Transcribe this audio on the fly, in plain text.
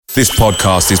This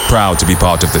podcast is proud to be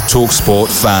part of the TalkSport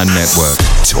Fan Network.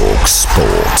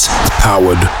 TalkSport.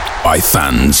 Powered by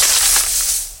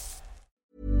fans.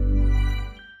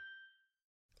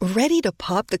 Ready to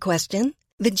pop the question?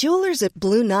 The jewelers at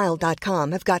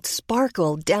BlueNile.com have got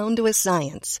sparkle down to a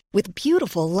science with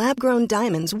beautiful lab-grown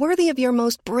diamonds worthy of your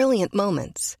most brilliant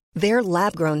moments. Their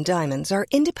lab-grown diamonds are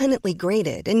independently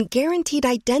graded and guaranteed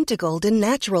identical to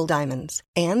natural diamonds.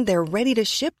 And they're ready to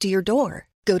ship to your door.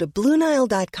 Go to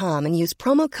BlueNile.com and use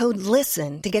promo code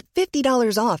LISTEN to get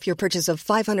 $50 off your purchase of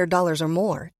 $500 or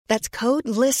more. That's code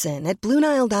LISTEN at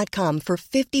BlueNile.com for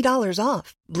 $50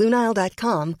 off.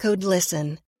 BlueNile.com, code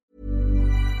LISTEN.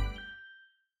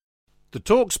 The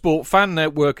TalkSport Fan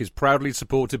Network is proudly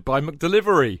supported by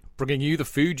McDelivery, bringing you the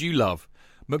food you love.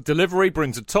 McDelivery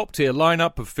brings a top-tier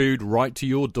lineup of food right to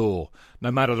your door.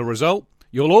 No matter the result,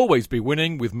 you'll always be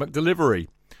winning with McDelivery.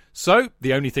 So,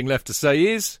 the only thing left to say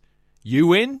is, you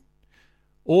win?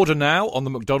 Order now on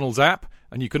the McDonald's app,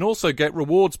 and you can also get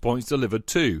rewards points delivered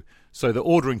too, so that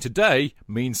ordering today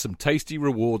means some tasty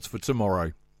rewards for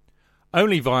tomorrow.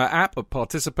 Only via app at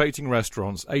participating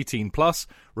restaurants. 18 plus.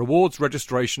 Rewards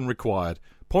registration required.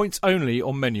 Points only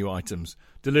on menu items.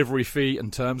 Delivery fee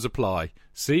and terms apply.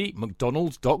 See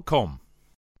mcdonalds.com.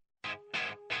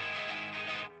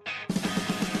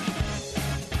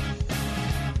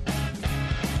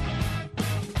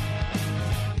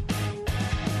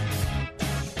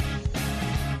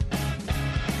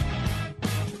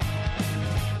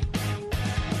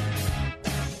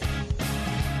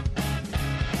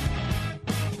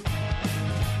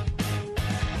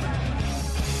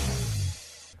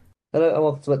 Hello and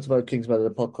welcome to Kingsmeadow,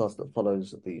 the podcast that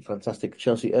follows the fantastic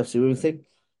Chelsea FC women's team.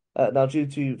 Now, due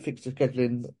to fixture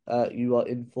scheduling, you are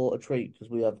in for a treat because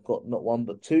we have got not one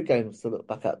but two games to look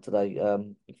back at today.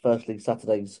 Firstly,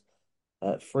 Saturday's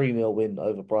 3-0 win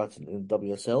over Brighton in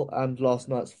WSL and last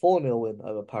night's 4-0 win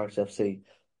over Paris FC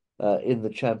in the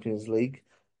Champions League.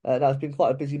 Now, it's been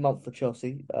quite a busy month for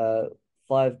Chelsea.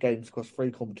 5 games across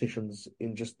 3 competitions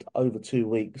in just over 2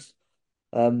 weeks.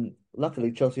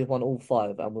 Luckily, Chelsea have won all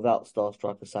 5 and without star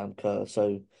striker Sam Kerr.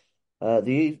 So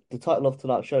the title of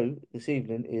tonight's show this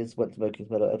evening is Went to Mow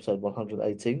Kingsmeadow episode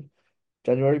 118,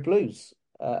 January Blues.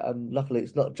 And luckily,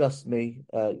 it's not just me,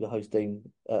 your host Dean,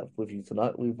 with you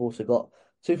tonight. We've also got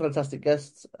 2 fantastic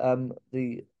guests.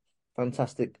 The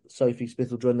fantastic Sophie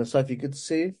Smith will join us. Sophie, good to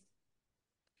see you.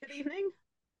 Good evening.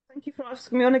 Thank you for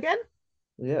asking me on again.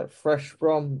 Yeah, fresh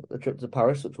from the trip to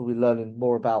Paris, which we'll be learning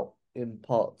more about in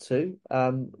part 2.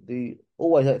 The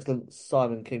always excellent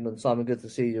Simon Kingman. Simon, good to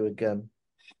see you again.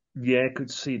 Yeah, good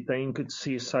to see you, Dean. Good to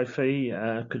see you, Sophie.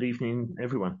 Good evening,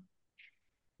 everyone.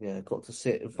 Yeah, got to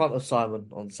sit in front of Simon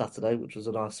on Saturday, which was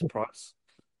a nice surprise.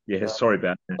 Yeah, sorry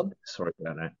about that. Sorry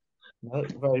about that. No,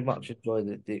 very much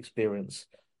enjoyed the experience.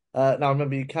 Now,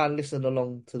 remember, you can listen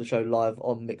along to the show live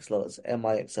on Mixlr. That's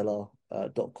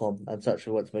mixlr.com and search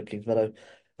for Went to Mow Kingsmeadow.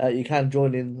 You can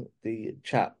join in the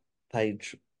chat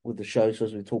page with the show, so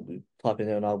as we talk, we type in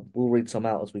there, and we'll read some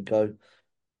out as we go.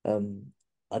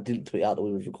 I didn't tweet out that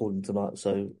we were recording tonight,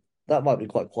 so that might be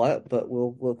quite quiet, but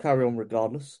we'll carry on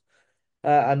regardless.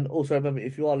 And also remember,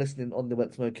 if you are listening on the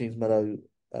Went to Mow Kingsmeadow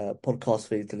podcast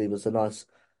feed, to leave us a nice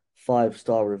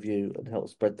 5-star review and help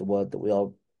spread the word that we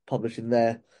are publishing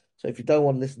there. So if you don't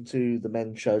want to listen to the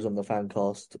men's shows on the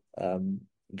Fancast,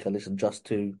 you can listen just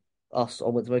to us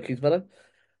on Went to Mow Kingsmeadow.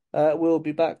 We'll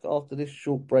be back after this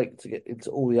short break to get into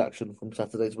all the action from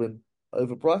Saturday's win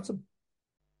over Brighton.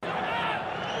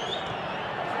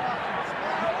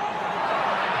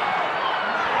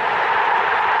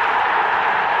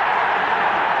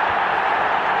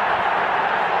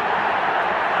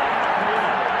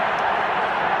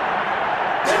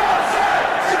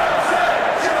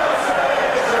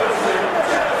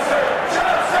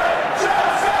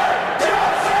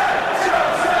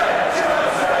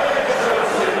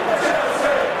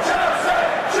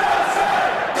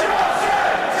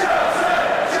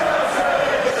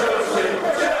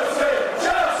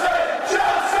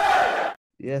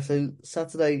 So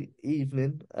Saturday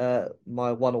evening,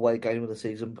 my one away game of the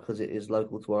season because it is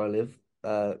local to where I live,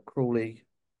 Crawley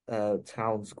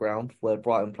Town's ground where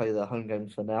Brighton play their home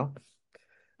games for now.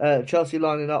 Chelsea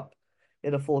lining up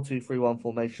in a 4-2-3-1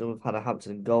 formation with Hannah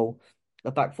Hampton in goal.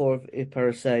 A back four of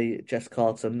Iperisay, Jess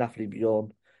Carter, Nathalie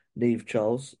Bjorn, Neve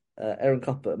Charles. Erin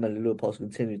Cuthbert and Melanie Leopold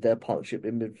continued their partnership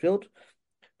in midfield,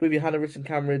 with Hannah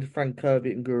Ritten-Cameron, Frank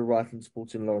Kirby and Guru Reitland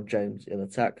supporting Lauren James in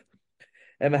attack.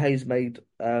 Emma Hayes made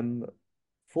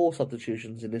 4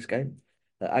 substitutions in this game.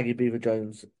 Aggie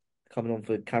Beaver-Jones coming on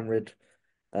for Camrid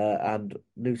and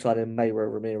new signing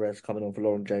Mayra Ramirez coming on for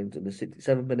Lauren James in the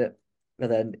 67th minute.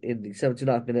 And then in the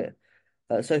 79th minute,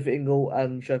 Sophie Ingle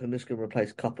and Shoka Niskan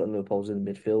replaced Cuppa and Leopolds in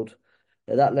the midfield.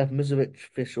 That left Mizovic,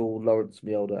 Fischl, Lawrence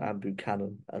Miolda, and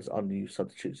Buchanan as unused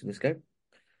substitutes in this game.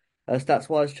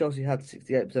 Stats-wise, Chelsea had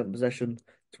 68% possession,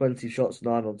 20 shots,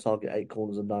 9 on target, 8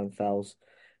 corners and 9 fouls.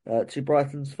 To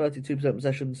Brighton's 32%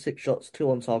 possession, 6 shots,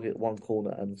 2 on target, 1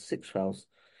 corner and 6 fouls.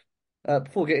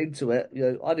 Before we get into it,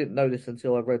 I didn't know this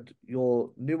until I read your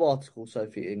new article,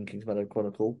 Sophie, in Kingsmeadow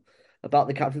Chronicle about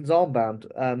the captain's armband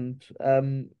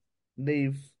and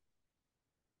Neve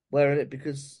wearing it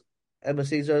because Emma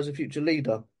sees her as a future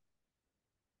leader.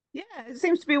 Yeah, it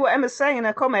seems to be what Emma's saying in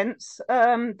her comments,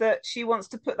 that she wants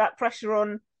to put that pressure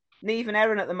on Neve and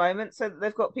Erin at the moment so that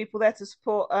they've got people there to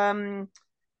support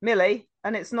Millie,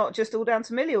 and it's not just all down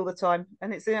to Millie all the time.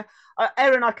 And it's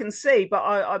Erin I can see, but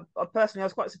I personally I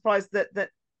was quite surprised that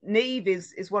Neve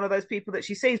is one of those people that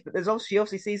she sees, but she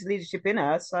obviously sees leadership in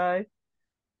her, so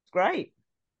it's great.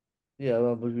 Yeah,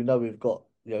 well, we know we've got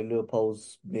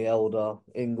Leopold's, Mielda,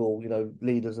 Ingle,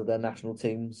 leaders of their national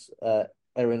teams.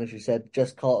 Erin, as you said,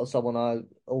 Jess Carter, someone I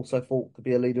also thought could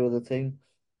be a leader of the team.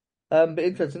 But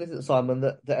interesting, isn't it, Simon,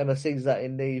 that Emma sees that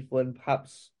in Neve when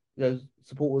perhaps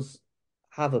supporters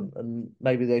haven't, and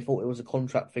maybe they thought it was a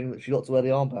contract thing that she got to wear the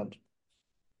armband.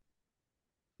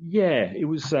 Yeah, it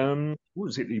was what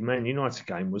was it, the Man United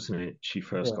game, wasn't it? She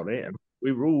first Yeah, got it, and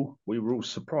we were all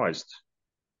surprised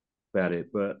about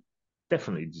it, but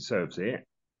definitely deserves it.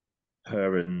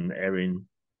 Her and Erin,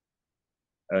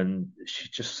 and she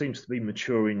just seems to be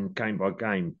maturing game by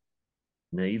game.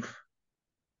 Neve,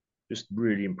 just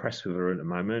really impressed with her at the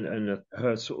moment, and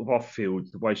her sort of off field,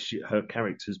 the way her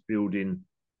character's building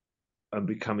and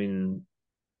becoming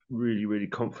really, really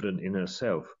confident in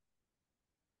herself.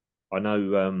 I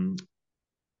know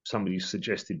somebody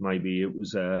suggested maybe it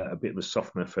was a bit of a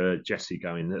softener for Jessie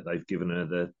going that they've given her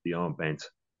the armband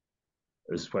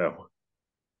as well.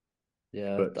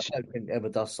 yeah. But I don't think Emma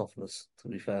does softness, to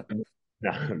be fair.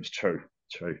 no, it's true,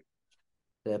 true.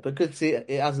 Yeah, but good to see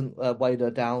it hasn't weighed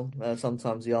her down.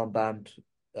 Sometimes the armband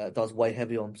does weigh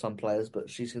heavy on some players, but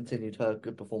she's continued her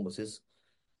good performances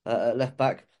at left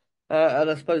back. And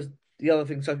I suppose the other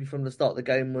thing, Sophie, from the start of the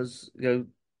game was,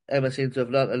 Emma seemed to have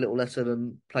learnt a little lesson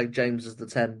and played James as the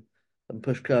 10 and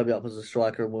pushed Kirby up as a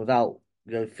striker. And without,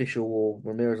 Fischl or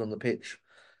Ramirez on the pitch,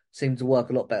 seemed to work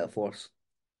a lot better for us.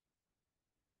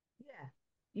 Yeah,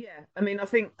 yeah. I mean, I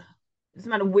think it doesn't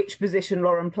matter which position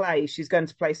Lauren plays, she's going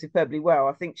to play superbly well.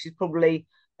 I think she's probably,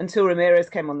 until Ramirez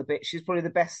came on the pitch, she's probably the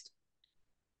best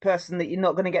person that you're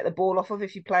not going to get the ball off of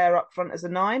if you play her up front as a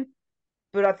 9.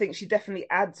 But I think she definitely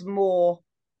adds more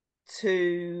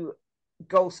to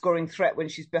goal scoring threat when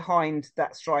she's behind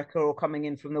that striker or coming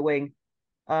in from the wing.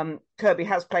 Kirby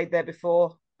has played there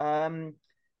before, and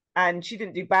she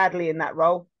didn't do badly in that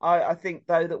role. I think,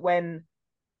 though, that when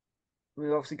we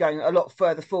were obviously going a lot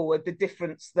further forward, the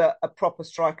difference that a proper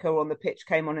striker on the pitch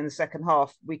came on in the second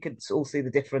half, we could all see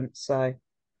the difference. So,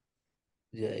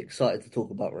 Yeah, excited to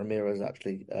talk about Ramirez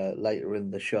actually later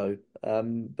in the show.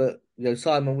 But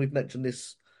Simon, we've mentioned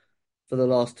this for the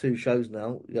last 2 shows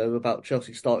now, about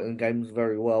Chelsea starting games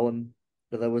very well, and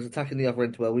there was attacking the other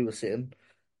end to where we were sitting.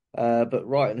 But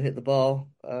Wrighton hit the bar.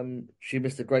 She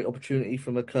missed a great opportunity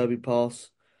from a Kirby pass.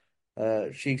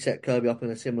 She set Kirby up in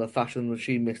a similar fashion when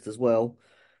she missed as well.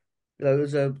 It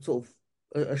was a sort of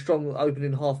a strong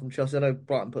opening half from Chelsea. I know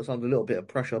Brighton puts under a little bit of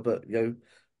pressure, but you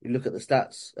look at the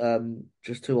stats,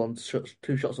 just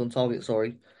 2 shots on target.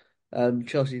 Sorry,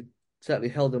 Chelsea certainly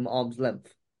held them at arm's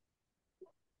length.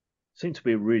 Seemed to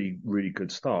be a really, really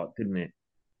good start, didn't it?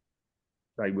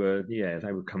 They were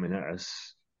coming at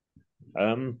us.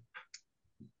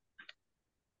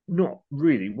 Not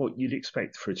really what you'd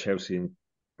expect for a Chelsea and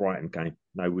Brighton game.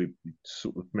 No, we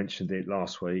sort of mentioned it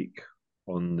last week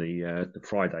on the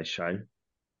Friday show.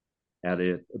 How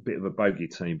they're a bit of a bogey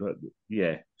team, but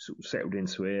yeah, sort of settled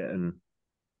into it and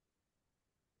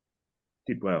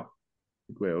did well.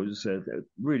 It was a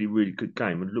really, really good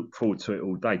game. I look forward to it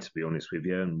all day, to be honest with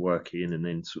you, and working and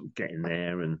then sort of getting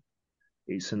there. And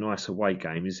it's a nice away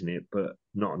game, isn't it? But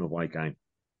not an away game.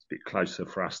 It's a bit closer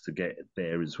for us to get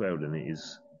there as well than it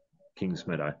is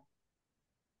Kingsmeadow.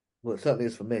 Well, it certainly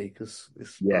is for me because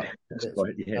it's Yeah, that's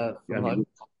right. Yeah, from home.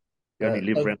 you only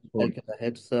live around the corner. Taken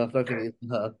ahead, so I don't think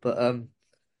it's her. But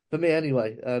for me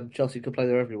anyway, Chelsea could play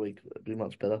there every week. It'd be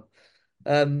much better.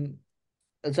 Um,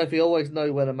 and Sophie always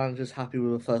know when a manager's happy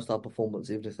with a first half performance,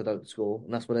 even if they don't score,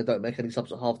 and that's when they don't make any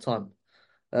subs at half time.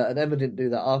 And Emma didn't do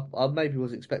that. I maybe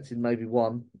was expecting maybe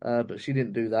one, but she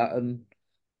didn't do that, and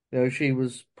she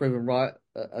was proven right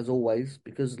as always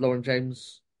because Lauren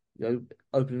James,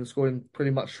 opening and scoring pretty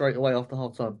much straight away after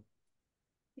half time.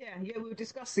 yeah, we were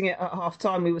discussing it at half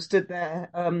time. We were stood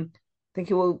there.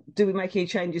 thinking, well, do we make any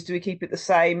changes? Do we keep it the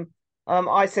same?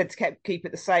 I said to keep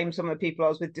it the same. Some of the people I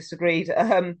was with disagreed.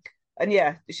 And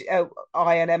yeah,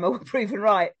 I and Emma were proven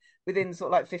right within sort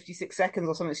of like 56 seconds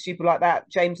or something stupid like that.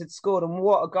 James had scored, and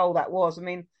what a goal that was. I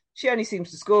mean, she only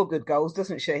seems to score good goals,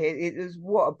 doesn't she? It was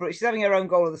what a she's having her own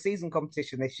goal of the season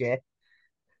competition this year.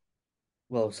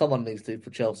 Well, someone needs to for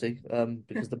Chelsea,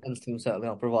 because the men's team certainly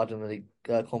aren't providing any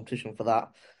competition for that.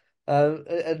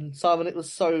 And Simon, it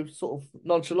was so sort of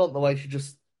nonchalant the way she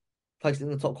just placed it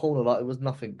in the top corner like it was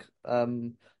nothing.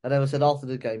 And Emma said after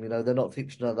the game, they're not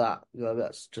teaching her that.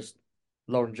 That's just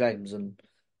Lauren James, and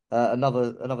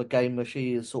another game where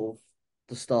she is sort of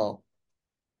the star.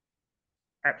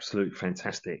 Absolute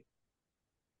fantastic.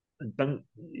 And don't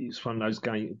it's one of those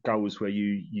goals where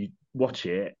you watch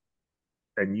it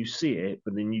and you see it,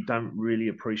 but then you don't really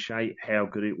appreciate how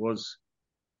good it was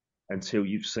until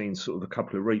you've seen sort of a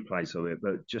couple of replays of it.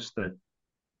 But just the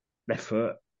left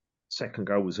foot, second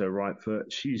goal was her right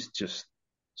foot. She's just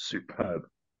superb.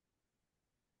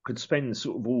 Could spend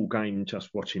sort of all game just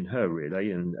watching her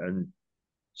really, and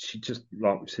she just,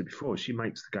 like we said before, she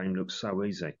makes the game look so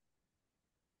easy.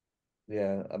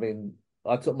 Yeah, I mean,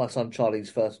 I took my son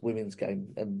Charlie's first women's game,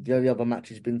 and the only other match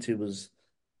he's been to was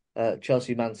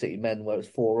Chelsea Man City men, where it was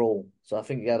 4-4. So I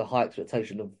think he had a high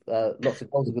expectation of lots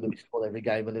of goals are going to be scored every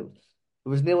game, and it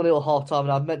was 0-0 at half time.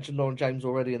 And I mentioned Lauren James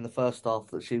already in the first half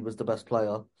that she was the best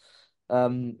player.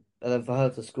 And then for her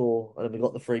to score, and then we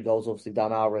got the 3 goals obviously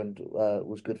down our end,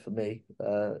 was good for me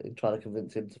in trying to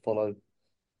convince him to follow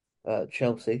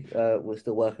Chelsea. We're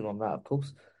still working on that, of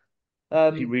course. He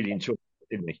Um, really enjoyed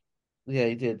it, didn't he? yeah,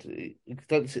 he did. He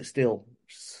don't sit still.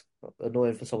 It's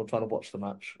annoying for someone trying to watch the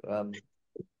match.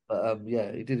 But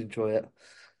yeah, he did enjoy it.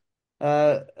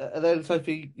 And then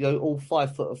Sophie, all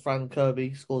 5 foot of Fran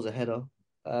Kirby scores a header.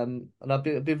 And I've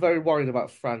been very worried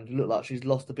about Fran. It looked like she's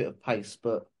lost a bit of pace,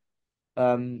 but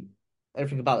um,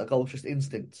 everything about the goal was just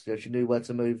instinct. She knew where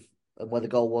to move and where the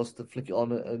goal was to flick it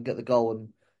on and get the goal. And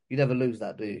you never lose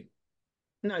that, do you?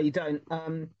 No, you don't.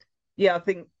 Yeah, I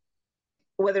think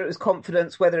whether it was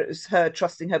confidence, whether it was her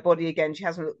trusting her body again, she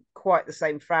hasn't looked quite the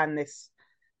same Fran this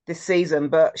season,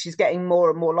 but she's getting more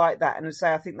and more like that. And I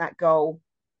say, I think that goal,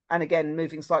 and again,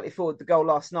 moving slightly forward, the goal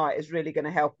last night is really going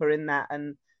to help her in that.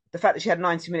 And the fact that she had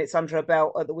 90 minutes under her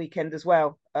belt at the weekend as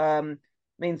well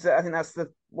means that I think that's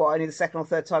only the second or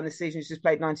third time this season she's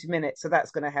played 90 minutes. So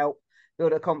that's going to help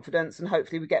build her confidence. And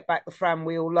hopefully we get back the Fran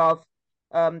we all love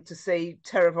to see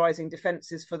terrorising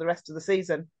defences for the rest of the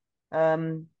season.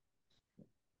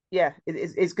 Yeah,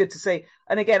 it's good to see.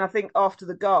 And again, I think after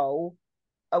the goal,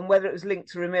 and whether it was linked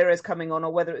to Ramirez coming on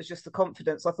or whether it was just the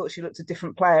confidence, I thought she looked a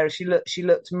different player. She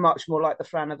looked much more like the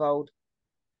Fran of old.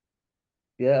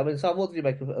 Yeah, I mean, Sam, what did you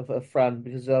make of Fran?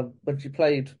 Because when she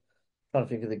played, trying to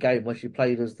think of the game, when she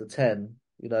played as the 10,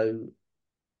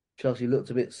 Chelsea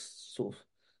looked a bit sort of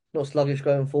not sluggish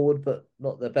going forward, but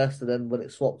not their best. And then when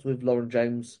it swapped with Lauren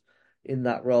James in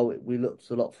that role, we looked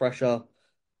a lot fresher.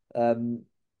 Um,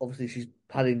 Obviously, she's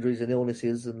had injuries and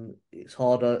illnesses, and it's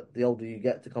harder the older you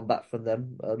get to come back from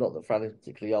them. Not that Fran is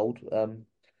particularly old. But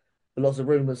lots of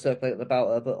rumours circulating about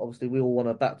her, but obviously we all want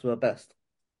her back to her best.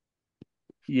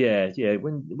 Yeah, yeah.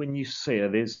 When you see her,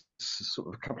 there's sort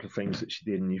of a couple of things that she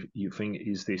did, and you think,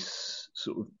 is this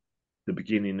sort of the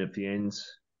beginning of the end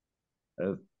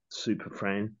of Super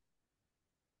Fran?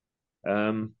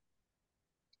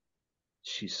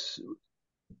 She's.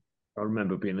 I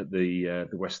remember being at the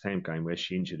West Ham game where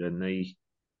she injured her knee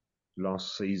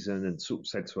last season, and sort of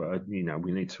said to her,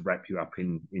 we need to wrap you up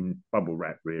in bubble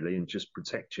wrap really, and just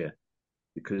protect you,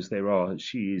 because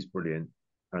she is brilliant,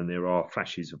 and there are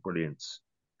flashes of brilliance.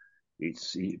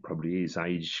 It probably is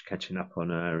age catching up on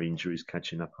her, injuries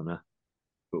catching up on her,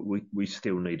 but we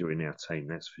still need her in our team,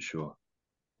 that's for sure.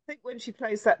 I think when she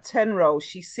plays that 10 role,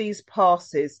 she sees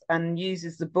passes and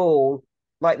uses the ball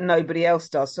like nobody else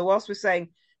does. So whilst we're saying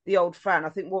the old Fran, I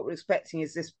think what we're expecting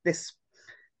is this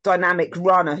dynamic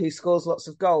runner who scores lots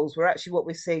of goals. Where actually what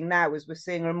we're seeing now is we're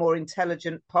seeing a more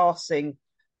intelligent passing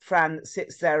Fran that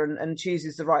sits there and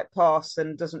chooses the right pass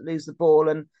and doesn't lose the ball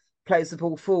and plays the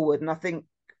ball forward. And I think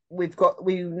we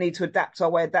need to adapt our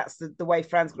way. That's the way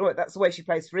Fran's going to work. That's the way she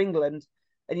plays for England.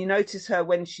 And you notice her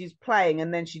when she's playing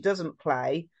and then she doesn't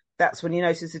play. That's when you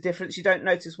notice the difference. You don't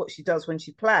notice what she does when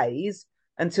she plays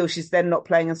until she's then not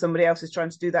playing and somebody else is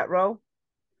trying to do that role.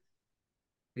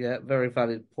 Yeah, very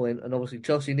valid point. And obviously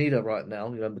Chelsea need her right now.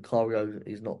 Macario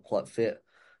is not quite fit.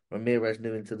 Ramirez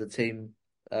new into the team.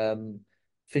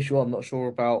 Fisher, I'm not sure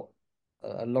about.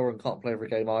 And Lauren can't play every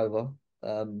game either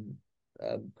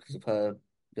because of her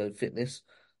fitness.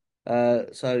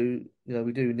 So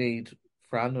we do need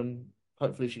Fran, and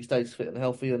hopefully she stays fit and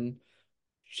healthy, and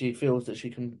she feels that she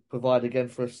can provide again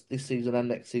for us this season and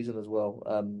next season as well,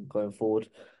 going forward.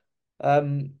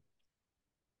 Um,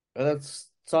 and that's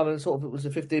Simon. Sort of, it was a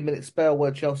 15-minute spell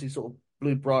where Chelsea sort of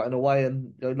blew Brighton away,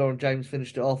 and Lauren James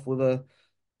finished it off with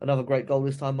another great goal.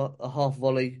 This time a half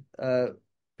volley,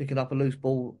 picking up a loose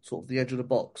ball, sort of the edge of the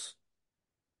box.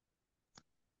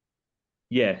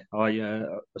 Yeah, I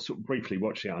sort of briefly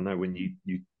watched it. I know when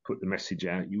you put the message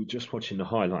out, you were just watching the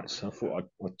highlights. So I thought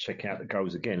I'd check out the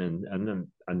goals again, and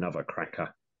then another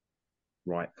cracker,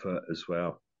 right foot as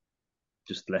well.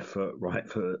 Just left foot, right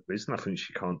foot. There's nothing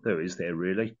she can't do, is there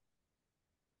really?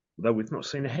 Although we've not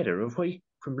seen a header, have we,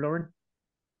 from Lauren?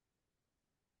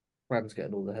 Rams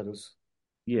getting all the headers.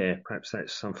 Yeah, perhaps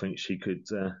that's something she could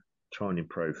try and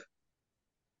improve,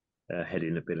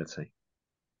 heading ability.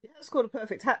 She has scored a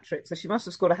perfect hat trick, so she must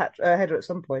have scored a header at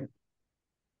some point.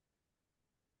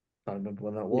 I don't remember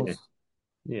when that Yeah, was.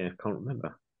 yeah, can't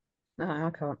remember. No,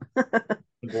 I can't.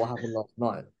 What happened last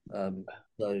night.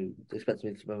 So expect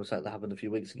me to remember something that happened a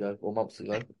few weeks ago or months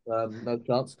ago. No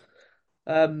chance.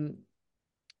 Um,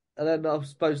 and then I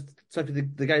suppose Sophie,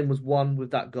 the game was won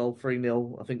with that goal,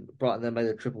 3-0. I think Brighton then made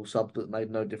a triple sub that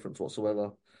made no difference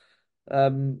whatsoever.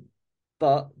 Um,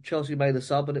 but Chelsea made a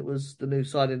sub, and it was the new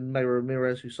signing, Mayra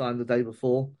Ramirez, who signed the day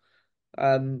before.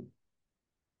 Um,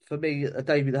 for me, a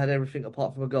debut that had everything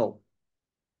apart from a goal.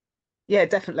 Yeah,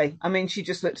 definitely. I mean, she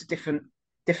just looked a different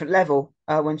level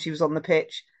when she was on the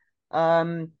pitch.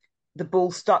 Um, the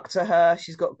ball stuck to her.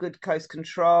 She's got good close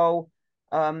control.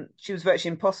 She was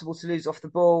virtually impossible to lose off the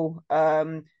ball.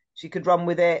 She could run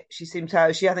with it. She seemed to.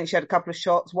 I think she had a couple of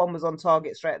shots. One was on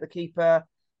target straight at the keeper.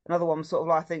 Another one was sort of,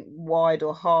 I think, wide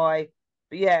or high.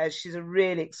 But yeah, she's a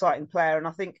really exciting player, and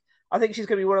I think she's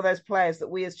going to be one of those players that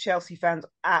we as Chelsea fans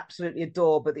absolutely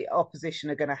adore, but the opposition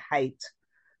are going to hate.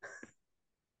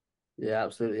 Yeah,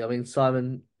 absolutely. I mean,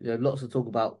 Simon, lots of talk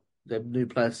about the new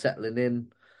players settling in,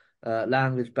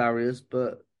 language barriers,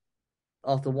 but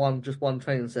after just one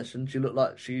training session, she looked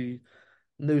like she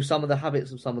knew some of the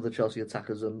habits of some of the Chelsea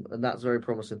attackers, and that's very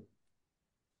promising.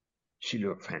 She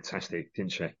looked fantastic,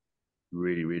 didn't she?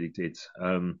 Really, really did.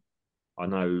 I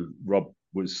know Rob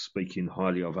was speaking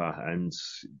highly of her, and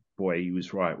boy, he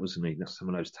was right, wasn't he? That's some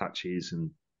of those touches and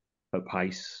her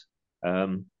pace.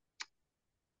 Was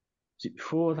it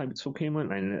before they were talking, weren't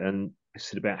they? And they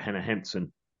said about Hannah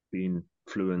Hampton being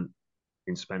fluent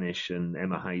in Spanish, and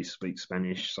Emma Hayes speaks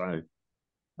Spanish, so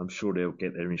I'm sure they'll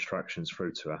get their instructions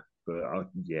through to her. But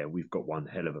yeah, we've got one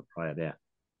hell of a player there.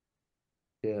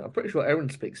 Yeah, I'm pretty sure Erin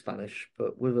speaks Spanish,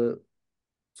 but with a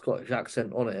Scottish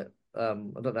accent on it. I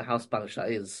don't know how Spanish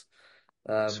that is.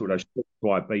 Sort of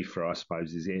YB for, I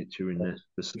suppose, is it during the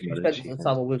She summer that spent she some has.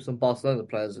 time with some Barcelona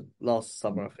players last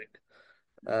summer, I think.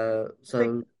 I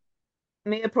think So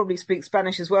Mia probably speaks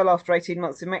Spanish as well after 18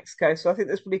 months in Mexico. So I think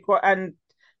there's probably and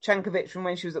Chankovic from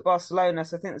when she was at Barcelona.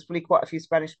 So I think there's probably quite a few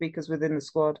Spanish speakers within the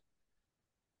squad.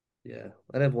 yeah,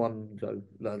 and everyone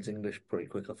learns English pretty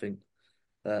quick, I think,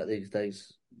 these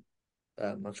days.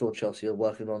 I'm sure Chelsea are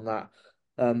working on that.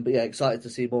 But yeah, excited to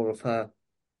see more of her.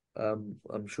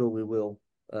 I'm sure we will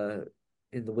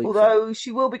in the weeks. Although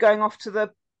she will be going off to the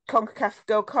CONCACAF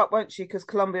Gold Cup, won't she? Because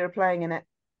Colombia are playing in it.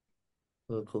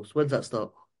 Of course. When's that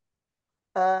start?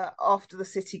 After the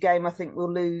City game, I think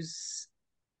we'll lose.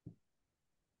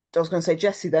 I was going to say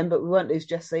Jessie then, but we won't lose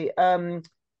Jessie.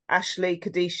 Ashley,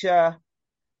 Kadisha,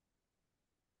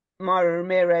 Myra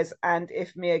Ramirez, and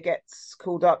if Mia gets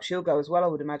called up, she'll go as well, I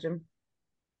would imagine.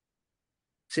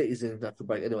 City's in after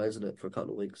break anyway, isn't it, for a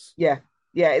couple of weeks? Yeah.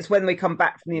 Yeah, it's when we come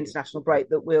back from the international break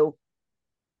that we'll.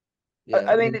 Yeah,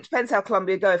 I mean, it depends how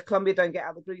Colombia go. If Colombia don't get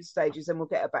out of the group stages, then we'll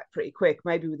get her back pretty quick,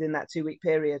 maybe within that 2 week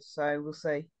period. So we'll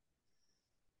see.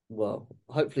 well,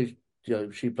 hopefully,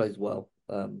 she plays well.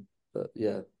 But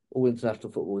yeah, all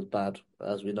international football is bad,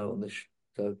 as we know on this.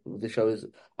 So this show is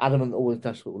adamant that all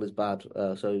international football is bad.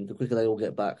 So the quicker they all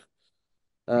get back,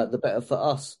 the better for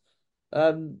us.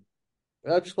 Um,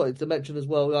 I just wanted to mention as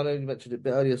well. I know you mentioned it a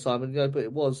bit earlier, Simon. But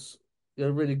it was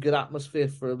really good atmosphere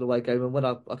for the away game. And when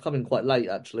I come in quite late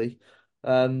actually,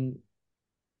 um,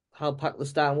 how packed the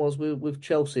stand was with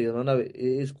Chelsea, and I know it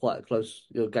is quite a close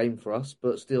game for us,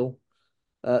 but still,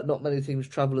 not many teams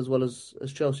travel as well as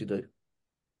Chelsea do.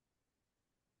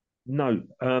 No,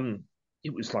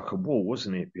 it was like a wall,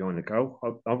 wasn't it, behind the goal?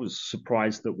 I was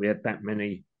surprised that we had that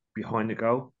many behind the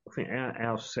goal. I think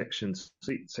our section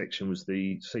was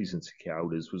the season ticket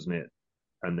holders, wasn't it?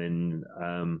 And then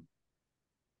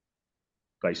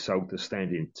they sold the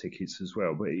standing tickets as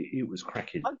well. But it was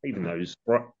cracking, even those.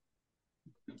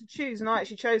 To choose, and I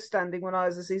actually chose standing when I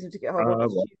was a season ticket holder. I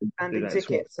Well, standing that's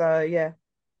ticket, well. so yeah.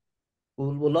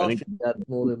 Well, last year we had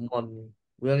more than one.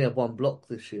 We only had one block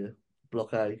this year,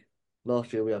 Block A.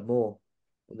 Last year we had more,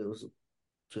 and it was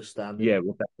just standing. Yeah,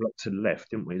 with that block to the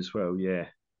left, didn't we, as well? Yeah.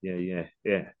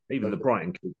 Even the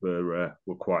Brighton kids were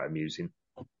quite amusing.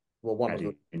 Well, one of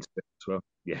them. As well.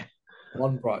 Yeah.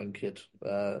 One Brighton kid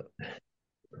who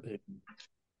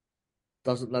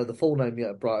doesn't know the full name yet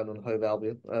of Brighton and Hove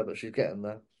Albion, but she's getting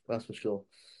there, that's for sure.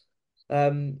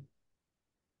 I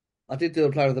did do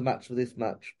a player of the match for this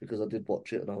match because I did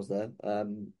watch it and I was there.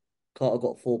 Carter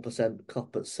got 4%,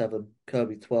 Cup at 7,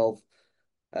 Kirby 12,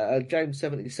 James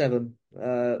 77,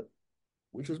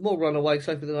 which was more run away,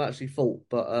 something than I actually thought.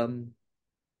 But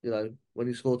when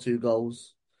you score 2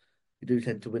 goals, you do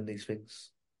tend to win these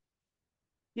things.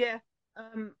 Yeah.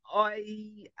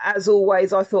 As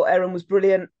always, I thought Erin was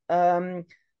brilliant.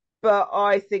 But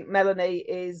I think Melanie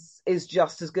is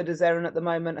just as good as Erin at the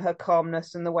moment. Her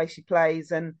calmness and the way she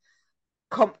plays, and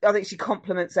I think she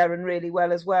complements Erin really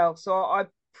well as well. So I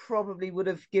probably would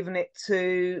have given it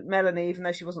to Melanie, even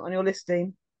though she wasn't on your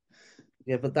listing.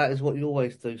 Yeah, but that is what you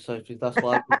always do, Sophie. That's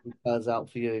why I put the players out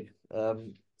for you,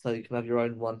 so you can have your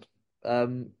own one.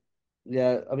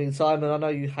 Yeah, I mean, Simon, I know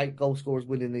you hate goal scorers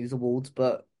winning these awards,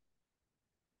 but I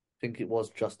think it was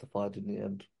justified in the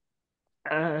end.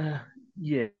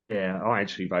 Yeah, I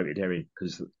actually voted Erin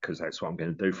because that's what I'm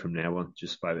going to do from now on.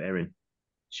 Just vote Erin.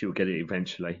 She'll get it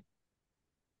eventually.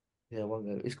 Yeah,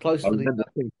 it's close to the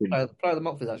player of the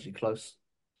month is actually close.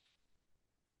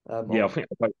 I think I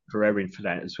voted for Erin for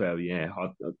that as well. Yeah, I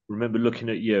remember looking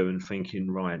at you and thinking,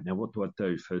 right, now what do I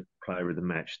do for player of the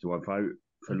match? Do I vote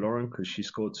for Lauren because she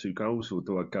scored 2 goals, or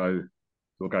do I go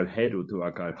head, or do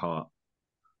I go heart?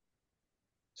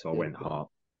 So I went heart.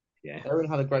 Yeah, Erin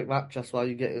had a great match. That's why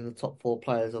you get in the top 4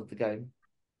 players of the game.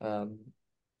 Because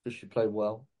she played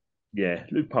well. Yeah,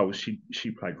 Loophole, she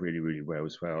played really, really well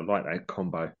as well. I like that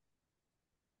combo.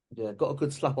 Yeah, got a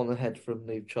good slap on the head from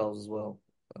Neve Charles as well.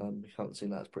 If you haven't seen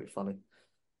that, it's pretty funny.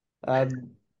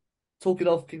 Talking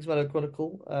of Kingsmeadow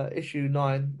Chronicle, issue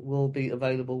 9 will be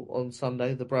available on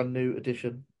Sunday, the brand new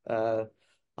edition. I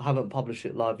haven't published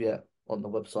it live yet on the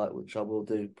website, which I will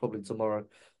do probably tomorrow.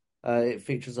 It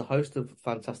features a host of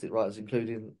fantastic writers,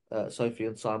 including Sophie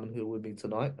and Simon, who are with me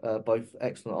tonight. Both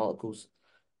excellent articles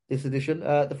this edition.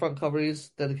 The front cover is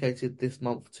dedicated this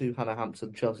month to Hannah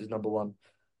Hampton, Chelsea's number 1.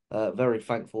 Very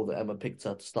thankful that Emma picked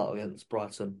her to start against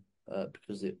Brighton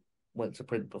because it went to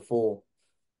print before.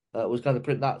 It was going to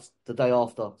print that the day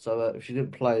after. So if she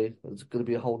didn't play, it's going to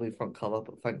be a whole new front cover.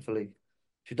 But thankfully,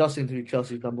 she does seem to be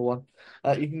Chelsea's number 1.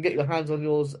 You can get your hands on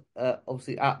yours,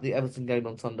 obviously, at the Everton game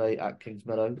on Sunday at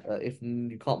Kingsmeadow. If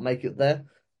you can't make it there,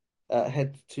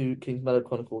 head to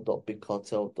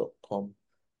kingsmeadowchronicle.bigcartel.com.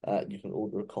 You can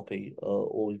order a copy,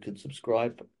 or you can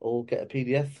subscribe, or get a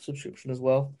PDF subscription as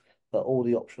well. All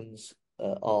the options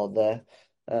are there.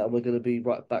 And we're going to be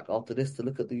right back after this to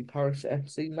look at the Paris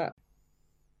FC match.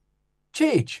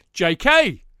 Chidge.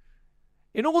 JK.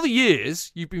 In all the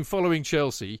years you've been following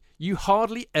Chelsea, you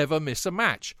hardly ever miss a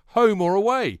match, home or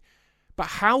away. But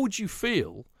how would you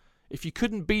feel if you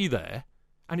couldn't be there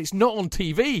and it's not on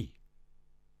TV?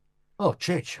 Oh,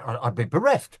 Chidge, I'd be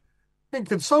bereft,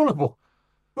 inconsolable.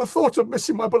 The thought of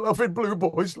missing my beloved Blue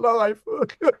Boys live.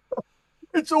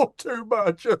 It's all too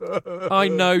much. I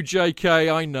know, JK,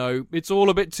 I know. It's all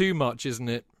a bit too much, isn't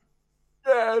it?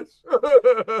 Yes.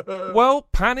 Well,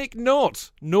 panic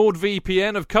not.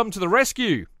 NordVPN have come to the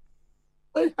rescue.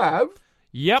 They have?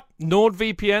 Yep,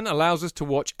 NordVPN allows us to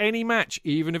watch any match,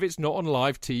 even if it's not on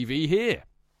live TV here.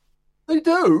 They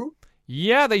do?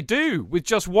 Yeah, they do. With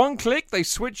just one click, they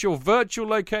switch your virtual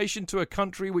location to a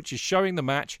country which is showing the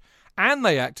match, and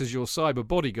they act as your cyber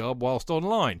bodyguard whilst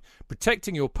online,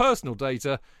 protecting your personal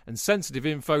data and sensitive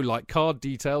info like card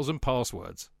details and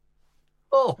passwords.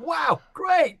 Oh, wow,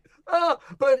 great.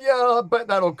 But yeah, I bet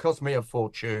that'll cost me a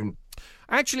fortune.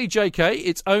 Actually, JK,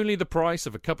 it's only the price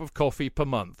of a cup of coffee per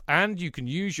month, and you can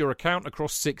use your account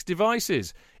across 6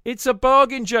 devices. It's a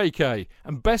bargain, JK,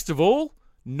 and best of all,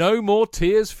 no more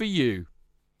tears for you.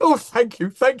 Oh, thank you,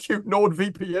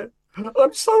 NordVPN.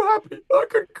 I'm so happy I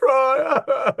could cry.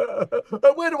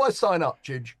 Where do I sign up,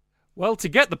 Chidge? Well, to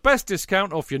get the best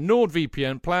discount off your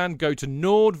NordVPN plan, go to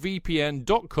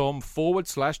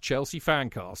nordvpn.com/Chelsea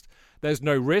Fancast. There's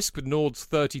no risk with Nord's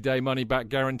 30-day money-back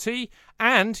guarantee,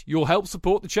 and you'll help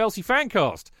support the Chelsea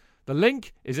Fancast. The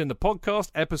link is in the podcast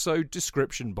episode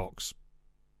description box.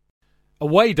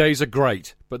 Away days are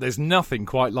great, but there's nothing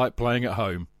quite like playing at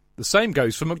home. The same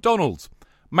goes for McDonald's.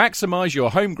 Maximise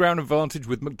your home ground advantage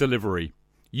with McDelivery.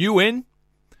 You in?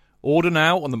 Order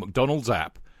now on the McDonald's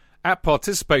app. At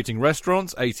participating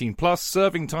restaurants, 18 plus,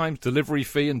 serving times, delivery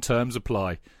fee and terms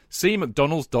apply. See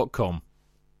mcdonalds.com.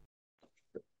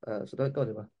 So don't go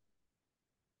anywhere.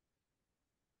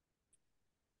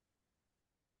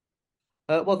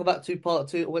 Welcome back to part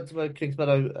two. I went to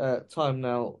Kingsmeadow. Time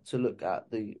now to look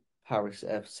at the Paris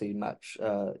FC match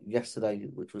yesterday,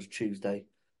 which was Tuesday,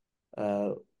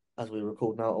 as we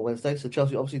record now on Wednesday. So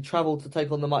Chelsea obviously travelled to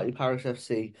take on the mighty Paris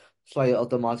FC, slayer of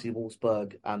the mighty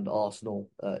Wolfsburg and Arsenal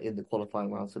in the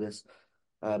qualifying round for this.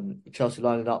 Chelsea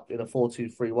lining up in a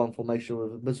 4-2-3-1 formation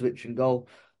with Musovic in goal.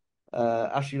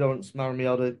 Ashley Lawrence,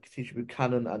 Maramiada, Katisha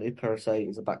Buchanan, and Iperise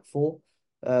is a back four.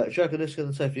 Jurgen Niska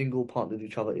and Sophie Ingle partnered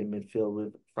each other in midfield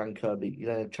with Frank Kirby,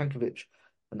 Elena Chankovic,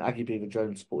 and Aggie Beaver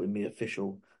Jones supporting me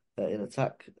official in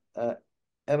attack.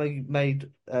 Emma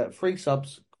made 3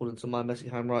 subs, according to my messy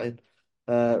handwriting.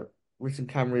 Ritten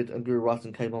Camrid and Guru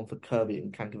Wrighton came on for Kirby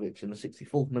and Kankovic in the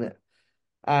 64th minute.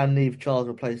 And Neve Charles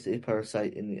replaced Iperise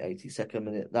in the 82nd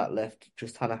minute. That left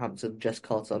just Hannah Hampton, Jess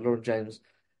Carter, Lauren James,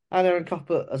 and Erin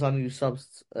Cuthbert as our new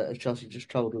subs, as Chelsea just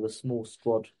travelled with a small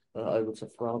squad over to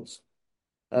France.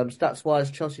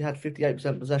 Stats-wise, Chelsea had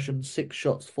 58% possession, 6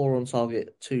 shots, 4 on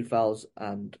target, 2 fouls,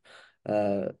 and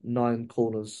 9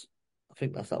 corners. I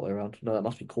think that's that way around. No, that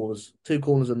must be corners. 2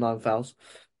 corners and 9 fouls.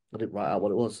 I didn't write out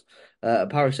what it was.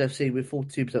 Paris FC with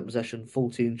 42% possession,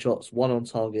 14 shots, 1 on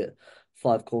target,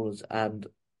 5 corners, and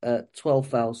 12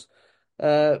 fouls.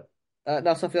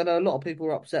 Now, Sophie, I know a lot of people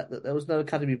were upset that there was no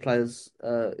academy players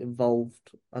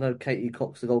involved. I know Katie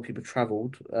Cox, the goalkeeper,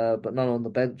 travelled, but none on the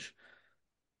bench.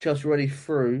 Chelsea already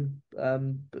through,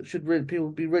 but should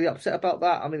people be really upset about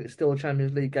that? I mean, it's still a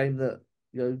Champions League game that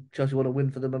Chelsea want to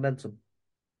win for the momentum.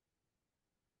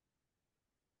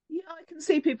 Yeah, I can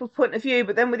see people's point of view,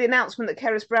 but then with the announcement that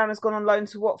Keris Brown has gone on loan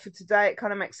to Watford today, it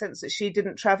kind of makes sense that she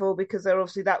didn't travel because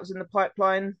obviously that was in the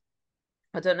pipeline.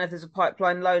 I don't know if there's a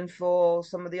pipeline loan for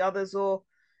some of the others, or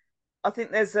I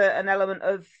think there's an element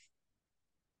of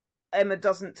Emma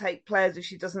doesn't take players if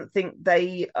she doesn't think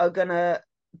they are going to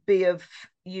be of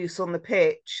use on the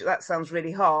pitch. That sounds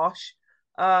really harsh.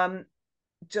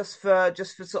 Just for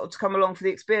sort of to come along for the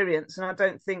experience. And I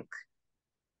don't think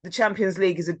the Champions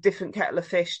League is a different kettle of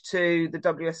fish to the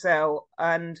WSL.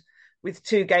 And with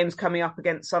 2 games coming up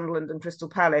against Sunderland and Crystal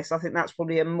Palace, I think that's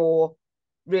probably a more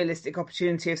realistic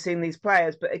opportunity of seeing these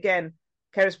players. But again,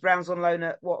 Keris Brown's on loan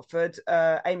at Watford.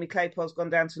 Amy Claypole's gone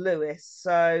down to Lewis.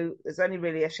 So there's only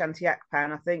really Ashanti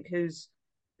Akpan, I think, who's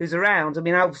around. I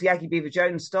mean, obviously Aggie Beaver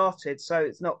Jones started, so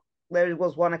it's not. There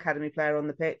was one academy player on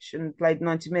the pitch and played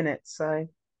 90 minutes. So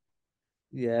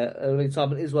yeah, I mean,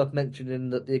 Simon, it is worth mentioning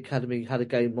that the academy had a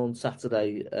game on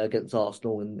Saturday against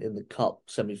Arsenal in the Cup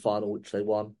semi-final, which they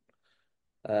won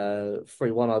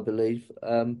 3-1, I believe.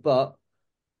 But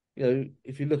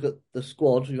if you look at the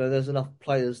squad, there's enough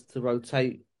players to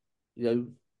rotate.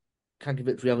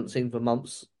 Kankovic we haven't seen for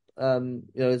months.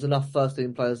 There's enough first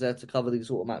team players there to cover these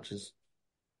sort of matches.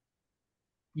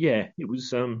 Yeah, it was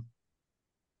sort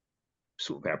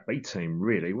of our B team,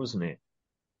 really, wasn't it?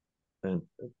 And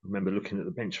I remember looking at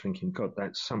the bench thinking, God,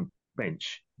 that's some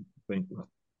bench. I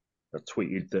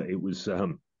tweeted that it was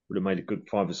would have made a good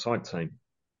 5-a-side team.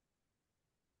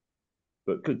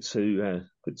 But good to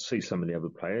see some of the other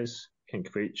players.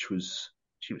 Kankovic was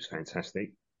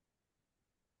fantastic.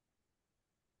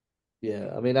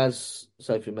 Yeah, I mean, as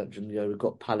Sophie mentioned, we've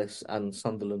got Palace and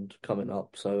Sunderland coming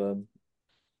up, so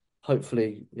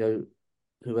hopefully,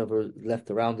 whoever left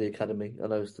around the academy, I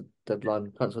know it's the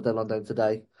transfer deadline day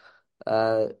today.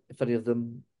 If any of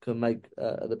them can make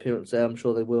an appearance there, I'm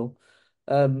sure they will.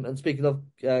 And speaking of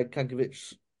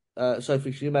Kankovic,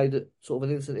 Sophie, she made sort of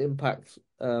an instant impact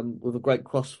with a great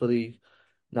cross for the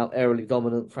now aerially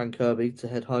dominant Frank Kirby to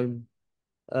head home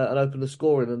and open the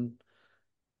scoring. And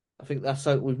I think that's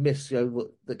something we've missed, what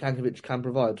that Kankovic can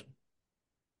provide.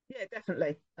 yeah,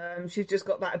 definitely. She's just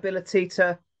got that ability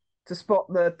to spot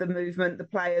the movement, the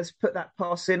players, put that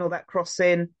pass in or that cross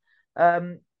in.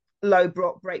 Low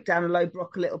block, break down a low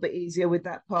block a little bit easier with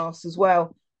that pass as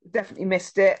well. Definitely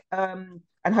missed it.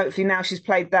 And hopefully now she's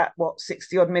played that,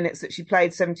 60 odd minutes that she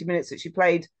played, 70 minutes that she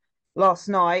played last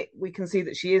night. We can see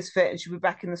that she is fit and she'll be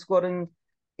back in the squad and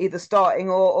either starting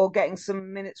or getting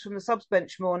some minutes from the subs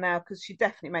bench more now, because she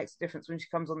definitely makes a difference when she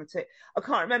comes on the tip. I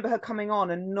can't remember her coming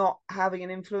on and not having an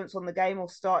influence on the game, or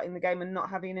starting the game and not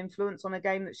having an influence on a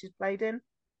game that she's played in.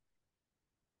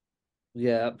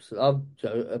 Yeah,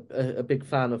 absolutely. I'm a big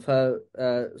fan of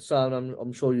her. Son,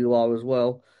 I'm sure you are as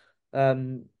well.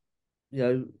 9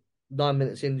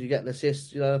 minutes in, you get an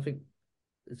assist. I think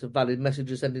it's a valid message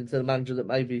you're sending to the manager that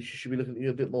maybe she should be looking at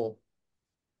you a bit more.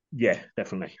 Yeah,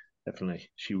 definitely.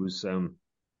 She was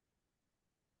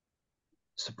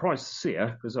surprised to see her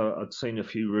because I'd seen a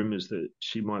few rumours that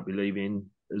she might be leaving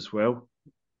as well,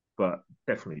 but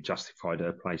definitely justified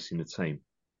her place in the team.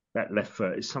 That left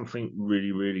foot is something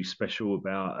really, really special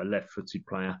about a left-footed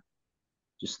player.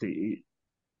 Just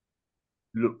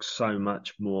looks so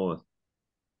much more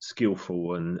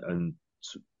skillful and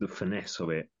the finesse of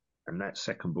it. And that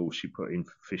second ball she put in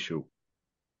for Fischl,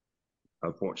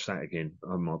 I've watched that again.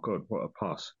 Oh my God, what a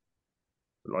pass.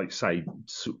 Like say,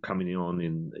 coming on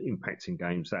in impacting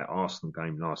games, that Arsenal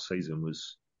game last season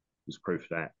was proof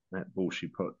that ball she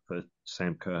put for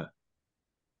Sam Kerr.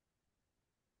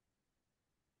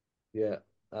 Yeah,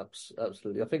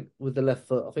 absolutely. I think with the left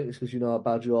foot, I think it's because you know how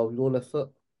bad you are with your left foot.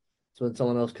 So when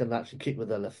someone else can actually kick with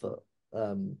their left foot,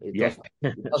 it Yeah, does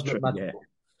that's look true. Yeah, magical.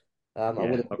 I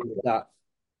yeah. would agree with that.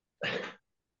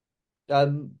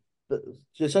 But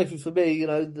so Sophie, for me, you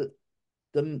know,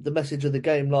 the message of the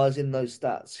game lies in those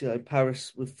stats. You know,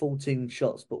 Paris with 14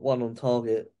 shots but one on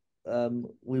target.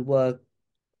 We were,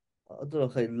 I don't know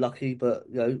if I say lucky, but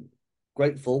you know,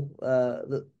 grateful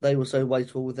that they were so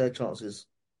wasteful with their chances.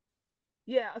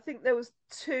 Yeah, I think there was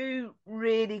two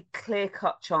really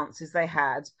clear-cut chances they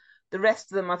had. The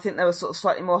rest of them, I think there were sort of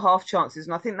slightly more half chances,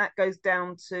 and I think that goes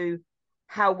down to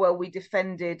how well we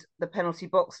defended the penalty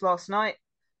box last night.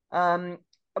 Um,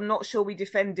 I'm not sure we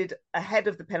defended ahead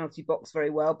of the penalty box very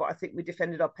well, but I think we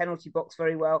defended our penalty box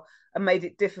very well and made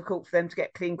it difficult for them to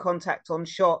get clean contact on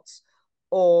shots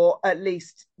or at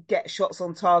least get shots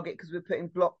on target because we're putting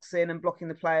blocks in and blocking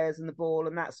the players and the ball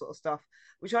and that sort of stuff,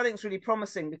 which I think is really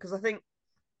promising because I think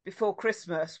before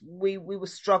Christmas we were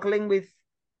struggling with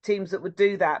teams that would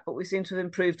do that, but we seem to have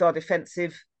improved our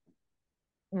defensive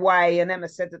way. And Emma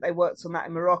said that they worked on that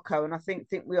in Morocco, and I think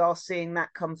we are seeing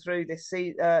that come through this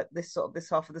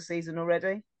half of the season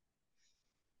already.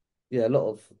 Yeah, a lot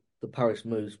of the Paris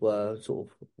moves were sort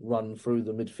of run through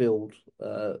the midfield,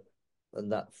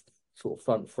 and that sort of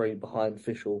front three behind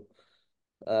Fischl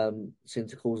seemed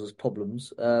to cause us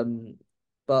problems.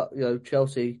 But you know,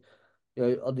 Chelsea, you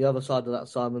know, on the other side of that,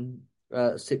 Simon,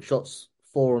 6 shots,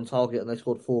 four on target, and they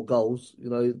scored 4 goals. You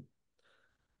know,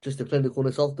 just the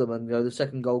clinicalness of them, and you know, the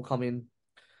second goal coming.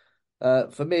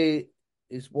 For me,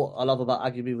 is what I love about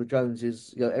Aggie Beaver Jones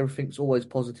is you know everything's always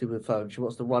positive with her, and she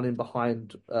wants to run in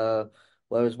behind.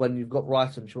 Whereas when you've got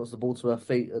Brighton, she wants the ball to her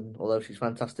feet, and although she's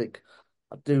fantastic,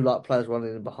 I do like players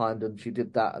running in behind, and she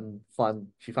did that, and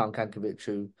she found Kankovic,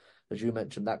 who, as you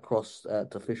mentioned, that cross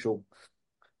to Fischl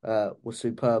was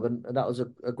superb, and that was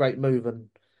a great move. And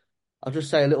I'll just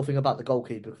say a little thing about the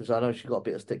goalkeeper because I know she got a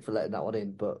bit of stick for letting that one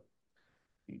in, but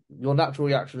your natural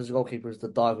reaction as a goalkeeper is to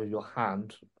dive with your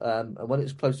hand, and when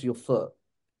it's close to your foot,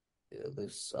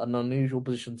 it's an unusual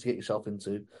position to get yourself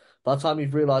into. By the time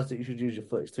you've realised that you should use your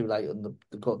foot, it's too late, and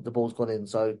the ball's gone in.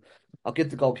 So I'll give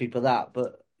the goalkeeper that,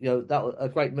 but you know that was a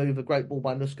great move, a great ball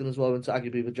by Nuskin as well into Aggie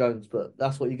Beaver Jones. But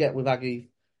that's what you get with Aggie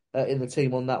in the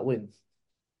team on that win.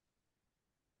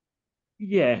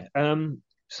 Yeah,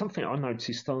 something I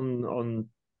noticed on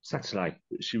Saturday,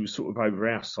 she was sort of over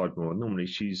our side more. Normally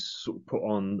she's sort of put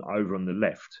on over on the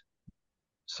left,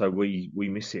 so we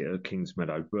miss it at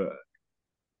Kingsmeadow, but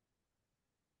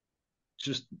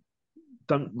just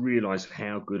don't realise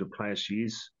how good a player she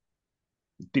is.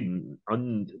 Didn't,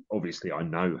 and obviously I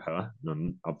know her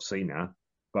and I've seen her,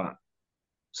 but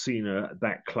seeing her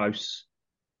that close,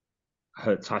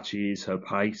 her touches, her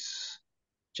pace,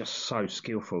 just so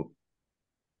skillful.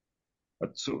 I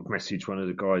sort of messaged one of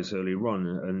the guys earlier on,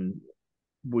 and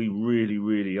we really,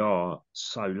 really are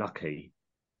so lucky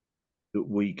that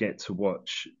we get to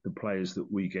watch the players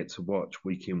that we get to watch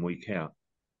week in, week out,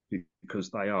 because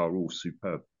they are all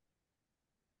superb.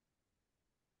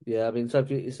 Yeah, I mean, so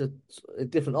it's a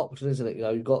different option, isn't it? You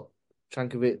know, you've got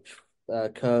Trankovic,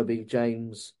 Kirby,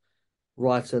 James,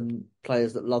 Wrighton,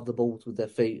 players that love the balls with their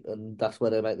feet, and that's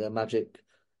where they make their magic.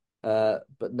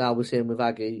 But now we're seeing with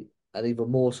Aggie, and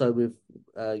even more so with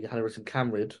Johannes and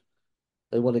Camrid,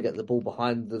 they want to get the ball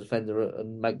behind the defender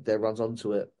and make their runs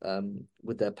onto it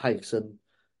with their pace, and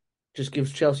just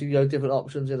gives Chelsea you know different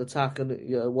options in attack, and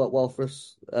you know worked well for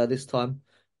us this time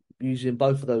using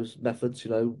both of those methods.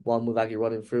 You know, one with Aggie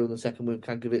running through, and the second with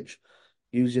Kankovic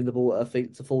using the ball at her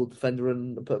feet to forward the defender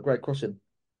and put a great cross in.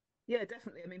 Yeah,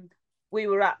 definitely. I mean, we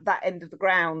were at that end of the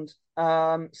ground,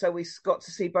 so we got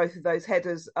to see both of those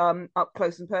headers up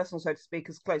close and personal, so to speak,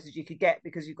 as close as you could get,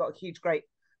 because you've got a huge, great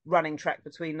running track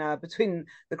between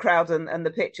the crowd and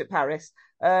the pitch at Paris.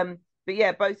 But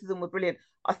yeah, both of them were brilliant.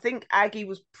 I think Aggie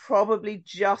was probably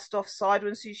just offside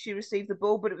when she received the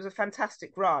ball, but it was a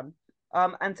fantastic run.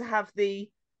 And to have the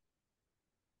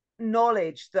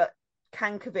knowledge that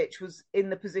Kankovic was in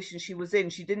the position she was in,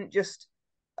 she didn't just.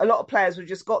 A lot of players would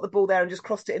just got the ball there and just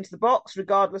crossed it into the box,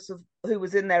 regardless of who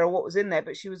was in there or what was in there.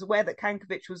 But she was aware that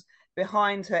Kankovic was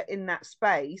behind her in that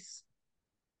space,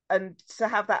 and to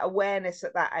have that awareness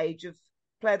at that age of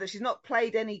player that she's not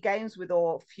played any games with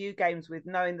or few games with,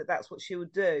 knowing that that's what she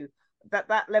would do,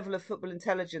 that level of football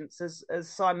intelligence, as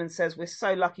Simon says, we're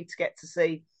so lucky to get to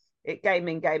see it game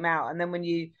in, game out. And then when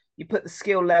you put the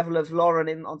skill level of Lauren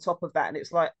in on top of that, and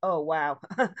it's like, oh wow,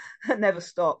 never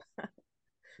stop.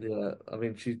 Yeah, I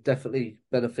mean, she's definitely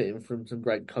benefiting from some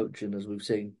great coaching, as we've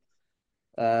seen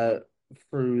uh,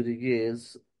 through the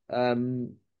years.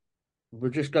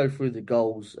 We'll just go through the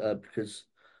goals because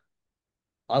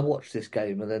I watched this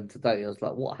game and then today I was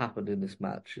like, what happened in this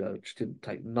match? Just didn't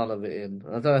take none of it in.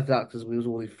 And I don't know if that's because we was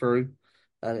already through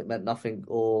and it meant nothing,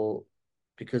 or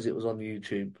because it was on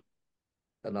YouTube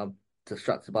and I'm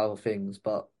distracted by other things.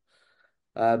 But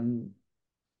um,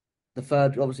 the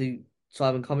third, obviously,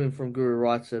 Simon coming from Guru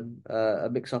Wrighton, a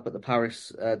mix up at the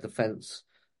Paris defence.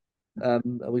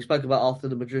 And we spoke about after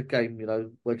the Madrid game,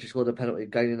 when she scored a penalty,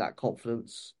 gaining that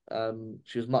confidence.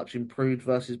 She was much improved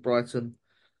versus Brighton,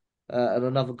 and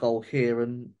another goal here.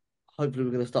 And hopefully,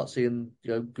 we're going to start seeing,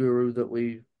 Guru that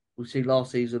we see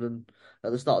last season and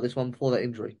at the start of this one before that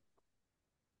injury.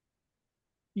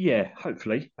 Yeah,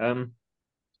 hopefully.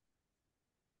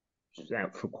 She was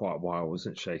out for quite a while,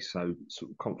 wasn't she? So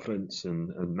sort of confidence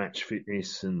and match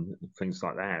fitness and things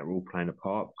like that are all playing a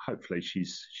part. Hopefully,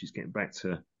 she's getting back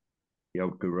to the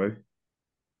old Guru.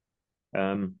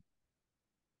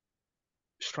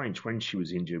 Strange when she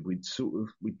was injured, we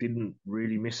didn't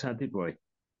really miss her, did we?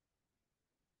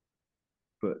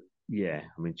 But yeah,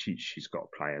 I mean, she's got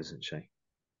to play, hasn't she?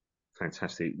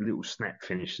 Fantastic little snap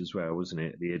finish as well, wasn't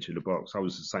it? At the edge of the box. I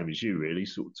was the same as you, really.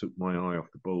 Sort of took my eye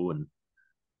off the ball, and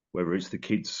whether it's the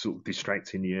kids sort of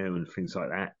distracting you and things like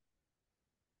that.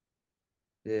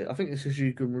 Yeah, I think it's because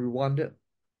you can rewind it.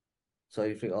 So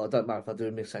you think, oh, it don't matter if I do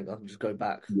a mistake, I can just go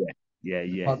back. Yeah.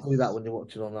 Can't do that when you're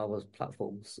watching on other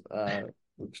platforms,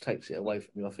 which takes it away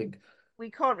from you, I think.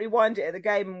 We can't rewind it at the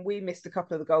game, and we missed a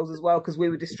couple of the goals as well because we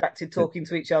were distracted talking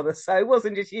to each other. So it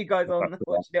wasn't just you guys on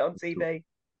watching it on TV.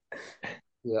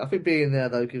 Yeah, I think being there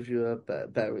though gives you a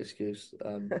better excuse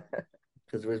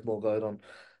because there is more going on.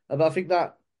 But I think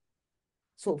that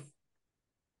sort of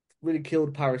really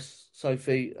killed Paris,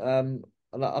 Sophie. And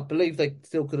I believe they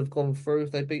still could have gone through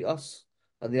if they beat us,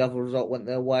 and the other result went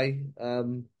their way.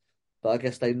 But I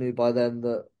guess they knew by then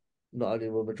that not only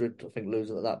were Madrid, I think,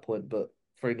 losing at that point, but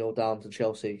 3-0 down to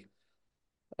Chelsea.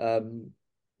 We're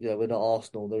not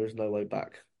Arsenal. There is no way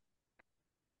back.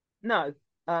 No,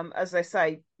 as they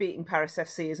say, beating Paris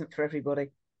FC isn't for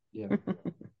everybody. Yeah.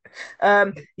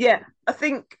 Yeah, I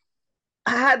think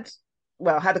had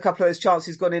a couple of those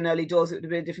chances gone in early doors, it would have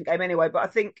been a different game anyway. But I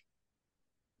think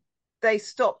they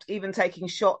stopped even taking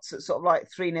shots at sort of like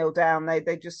 3-0 down.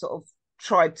 They just sort of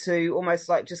tried to almost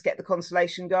like just get the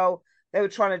consolation goal. They were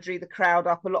trying to drew the crowd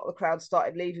up. A lot of the crowd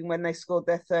started leaving when they scored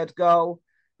their third goal.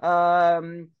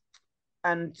 And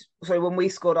sorry, when we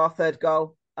scored our third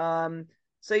goal.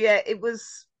 So yeah, it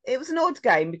was an odd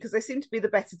game because they seemed to be the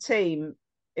better team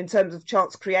in terms of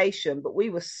chance creation, but we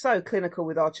were so clinical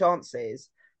with our chances,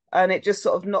 and it just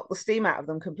sort of knocked the steam out of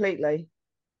them completely.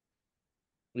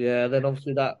 Yeah, then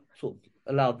obviously that sort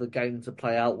of allowed the game to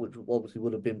play out, which obviously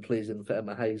would have been pleasing for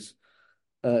Emma Hayes,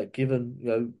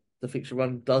 given the fixture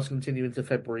run does continue into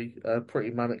February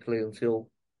pretty manically until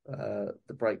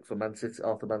the break for Man City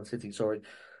after Man City. Sorry,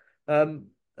 and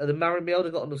then Marion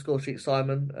Mielda got on the score sheet,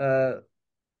 Simon,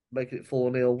 making it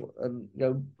 4-0,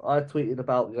 and I tweeted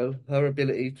about her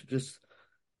ability to just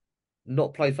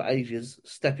not play for ages,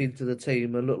 step into the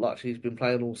team and look like she's been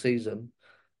playing all season.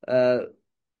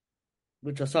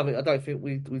 Which is something I don't think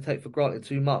we take for granted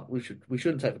too much. We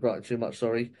shouldn't take for granted too much.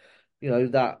 Sorry,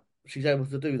 that she's able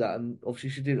to do that, and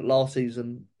obviously she did it last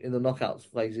season in the knockouts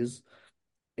phases.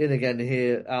 In again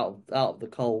here, out of the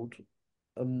cold,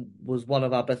 and was one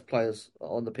of our best players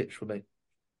on the pitch for me.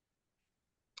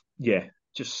 Yeah,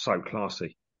 just so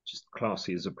classy, just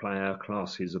classy as a player,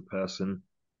 classy as a person.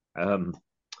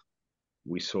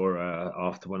 We saw her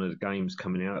after one of the games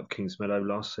coming out of Kingsmeadow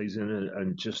last season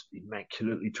and just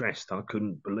immaculately dressed. I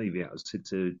couldn't believe it. I said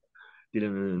to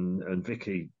Dylan and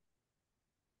Vicky,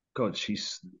 God, she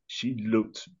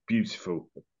looked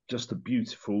beautiful. Just a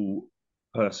beautiful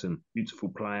person, beautiful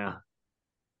player.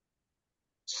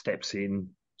 Steps in,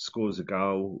 scores a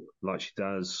goal like she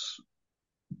does,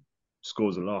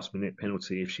 scores a last minute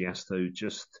penalty if she has to.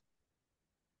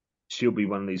 She'll be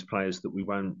one of these players that we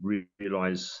won't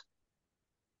realise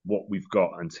what we've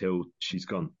got until she's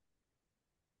gone.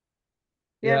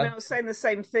 Yeah, I mean, I was saying the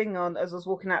same thing as I was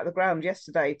walking out of the ground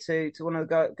yesterday to one of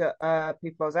the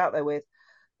people I was out there with.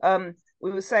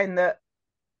 We were saying that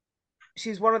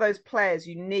she's one of those players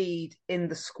you need in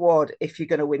the squad if you're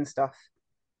going to win stuff,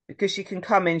 because she can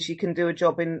come in, she can do a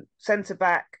job in centre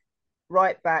back,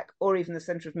 right back, or even the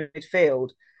centre of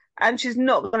midfield. and she's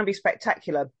not going to be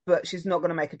spectacular, but she's not going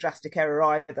to make a drastic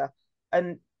error either.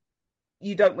 And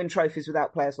you don't win trophies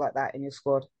without players like that in your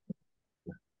squad.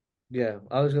 Yeah,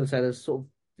 I was going to say there's sort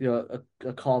of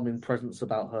a calming presence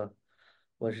about her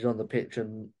when she's on the pitch,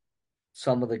 and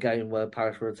some of the game where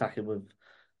Paris were attacking with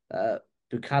uh,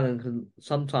 Buchanan can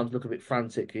sometimes look a bit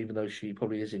frantic, even though she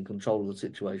probably is in control of the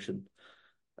situation.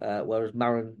 Whereas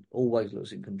Marin always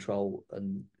looks in control,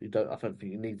 and I don't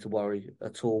think you need to worry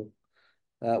at all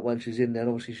when she's in there.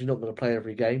 And obviously, she's not going to play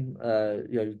every game.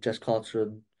 Jess Carter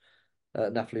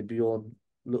and Nathalie Bjorn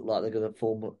look like they're going to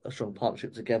form a strong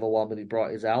partnership together while Millie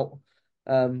Bright is out.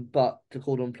 But to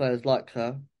call on players like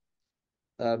her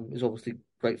is obviously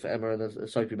great for Emma. And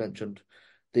as Sophie mentioned,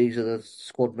 these are the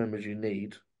squad members you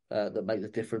need that make the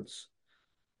difference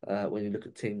when you look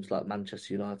at teams like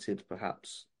Manchester United,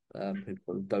 perhaps, who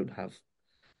probably don't have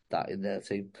that in their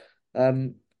team.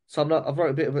 I've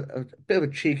wrote a bit of a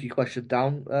cheeky question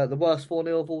down. The worst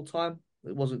 4-0 of all time.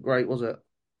 It wasn't great, was it?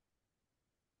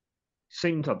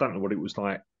 Seemed, I don't know what it was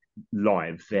like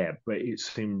live there, but it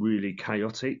seemed really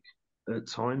chaotic at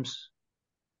times.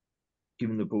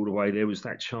 Giving the ball away, there was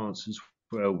that chance as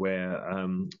well where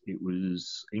it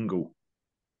was Ingle.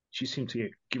 She seemed to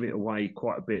give it away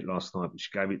quite a bit last night, but she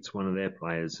gave it to one of their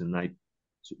players and they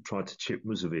sort of tried to chip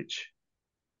Muzovic.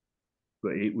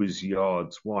 But it was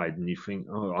yards wide, and you think,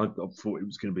 oh, I thought it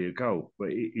was going to be a goal. But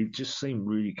it just seemed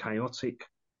really chaotic.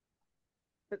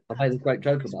 But I made a that's how great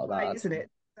joke players about play, that, isn't actually.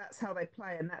 it? That's how they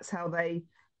play, and that's how they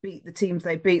beat the teams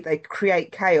they beat. They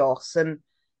create chaos, and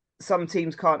some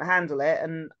teams can't handle it,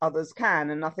 and others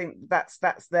can. And I think that's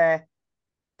the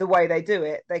way they do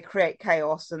it. They create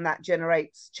chaos, and that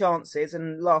generates chances.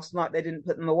 And last night they didn't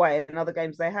put them away. In other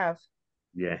games they have.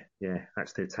 Yeah,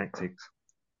 that's their tactics.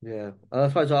 Yeah. And I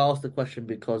suppose I asked the question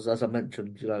because, as I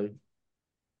mentioned,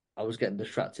 I was getting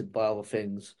distracted by other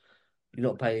things. You're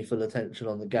not paying full attention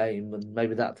on the game, and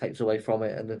maybe that takes away from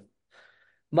it. And it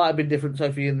might have been different,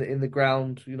 Sophie, in the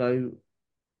ground. Did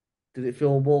it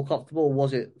feel more comfortable, or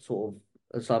was it sort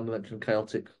of, as Simon mentioned,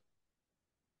 chaotic?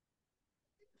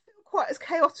 Quite as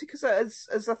chaotic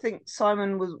as I think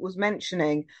Simon was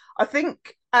mentioning. I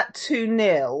think at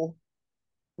 2-0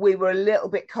 we were a little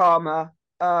bit calmer.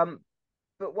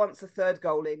 But once the third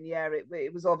goal in, yeah,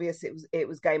 it was obvious it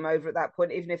was game over at that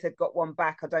point. Even if they'd got one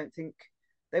back, I don't think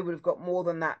they would have got more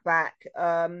than that back.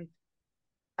 And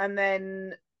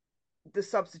then the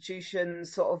substitution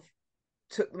sort of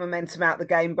took the momentum out of the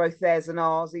game, both theirs and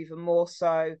ours, even more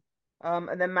so.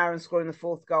 And then Marin scoring the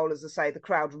fourth goal, as I say, the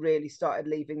crowd really started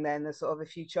leaving then. There's sort of a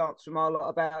few chants from our lot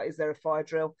about, is there a fire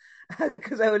drill?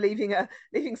 Because they were leaving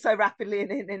so rapidly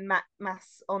in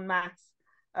mass on mass.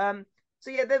 So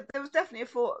yeah, there was definitely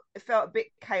it felt a bit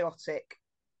chaotic,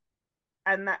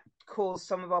 and that caused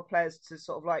some of our players to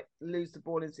sort of like lose the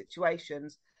ball in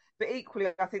situations. But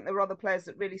equally, I think there were other players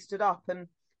that really stood up, and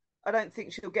I don't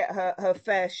think she'll get her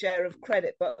fair share of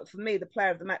credit. But for me, the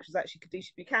player of the match was actually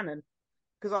Kadisha Buchanan,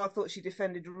 because I thought she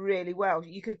defended really well.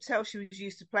 You could tell she was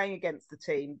used to playing against the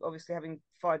team, obviously having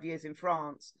 5 years in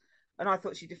France, and I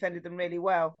thought she defended them really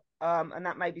well. And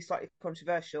that may be slightly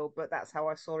controversial, but that's how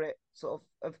I saw it, sort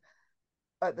of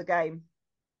at the game.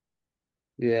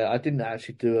 Yeah, I didn't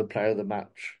actually do a player of the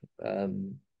match,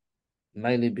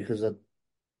 mainly because I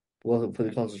wasn't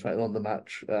fully concentrating on the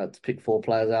match to pick four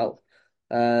players out.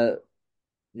 Uh,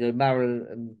 Marin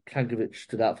and Kankovic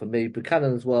stood out for me.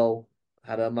 Buchanan as well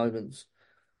had her moments.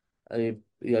 I mean,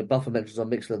 Buffer mentions on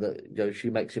Mixler that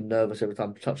she makes him nervous every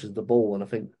time he touches the ball, and I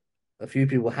think a few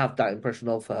people have that impression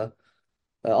of her.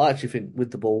 I actually think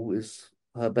with the ball is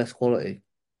her best quality,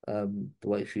 the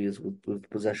way she is with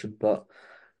possession. But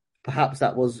perhaps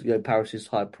that was Paris's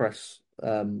high press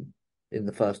in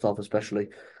the first half, especially.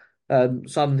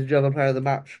 Simon, did you have a player of the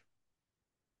match?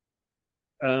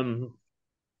 I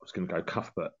was going to go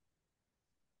Cuthbert,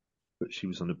 but she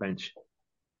was on the bench.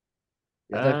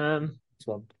 Yeah, this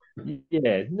one.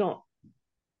 Yeah, not.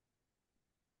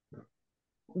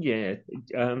 Yeah,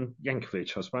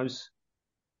 Yankovic, I suppose,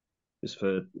 just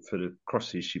for the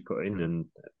crosses she put in and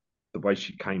the way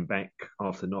she came back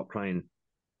after not playing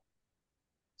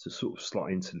to sort of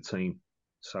slot into the team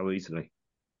so easily.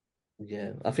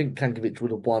 Yeah, I think Kankovic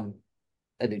would have won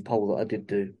any poll that I did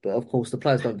do, but of course the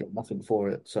players don't get nothing for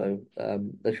it, so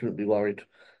they shouldn't be worried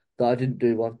that I didn't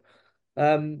do one.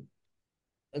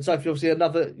 And Sophie, obviously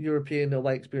another European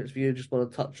away experience for you. Just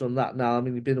want to touch on that now. I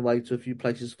mean, you've been away to a few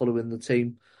places following the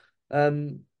team.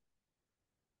 Um,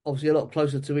 Obviously a lot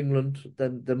closer to England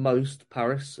than most.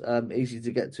 Paris, easy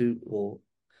to get to, or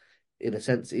in a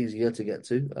sense easier to get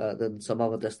to than some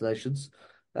other destinations.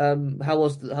 How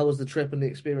was the trip and the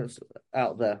experience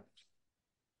out there?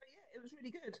 But yeah, it was really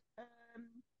good.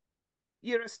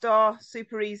 Eurostar,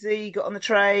 super easy. Got on the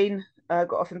train,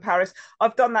 got off in Paris.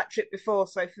 I've done that trip before,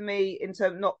 so for me, in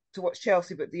terms not to watch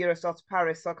Chelsea, but the Eurostar to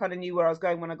Paris, so I kind of knew where I was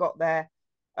going when I got there.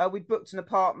 We'd booked an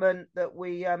apartment that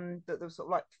there was sort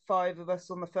of like five of us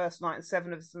on the first night and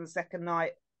seven of us on the second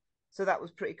night, so that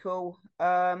was pretty cool.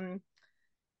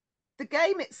 The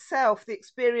game itself, the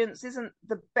experience isn't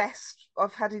the best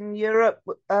I've had in Europe.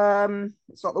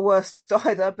 It's not the worst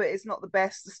either, but it's not the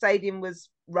best. The stadium was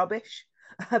rubbish,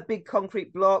 a big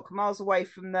concrete block, miles away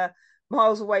from the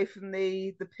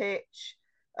pitch.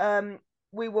 Um,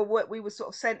 we were sort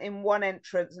of sent in one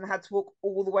entrance and had to walk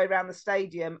all the way around the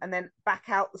stadium and then back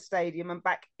out the stadium and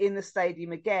back in the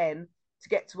stadium again to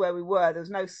get to where we were. There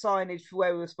was no signage for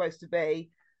where we were supposed to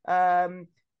be.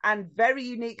 And very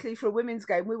uniquely for a women's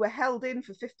game, we were held in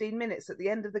for 15 minutes at the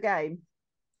end of the game.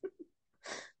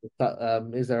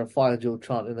 Is there a fire drill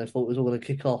chanting they thought it was all going to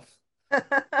kick off?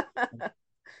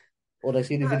 Or they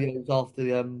see the videos after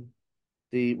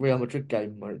the Real Madrid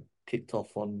game where it kicked off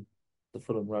on the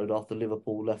Fulham Road after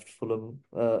Liverpool left Fulham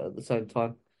at the same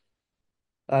time.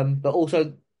 But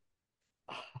also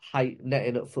hate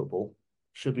netting at football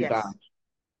should be Yes. banned.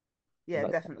 Yeah,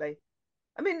 definitely.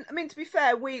 I mean, to be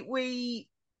fair,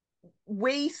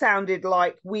 we sounded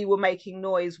like we were making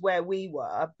noise where we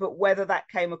were, but whether that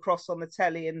came across on the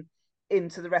telly and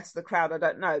into the rest of the crowd, I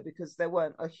don't know, because there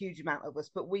weren't a huge amount of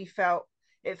us. But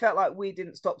it felt like we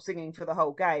didn't stop singing for the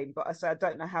whole game. But I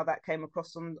don't know how that came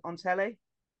across on telly.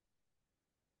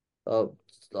 I'll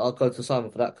go to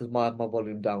Simon for that because my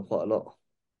volume down quite a lot.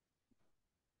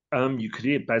 You could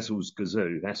hear Basil's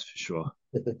gazoo, that's for sure,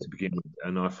 to begin with.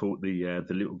 And I thought the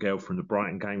little girl from the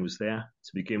Brighton game was there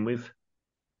to begin with.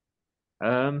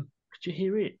 Could you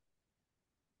hear it?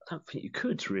 I don't think you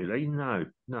could really. No.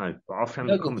 But I found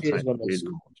the commentator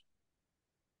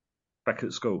back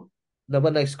at school. No,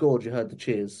 when they scored, you heard the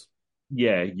cheers.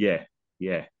 Yeah.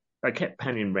 They kept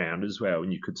panning round as well,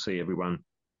 and you could see everyone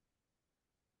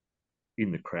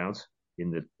in the crowd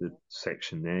in the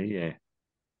section there. Yeah.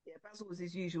 Yeah, Basil was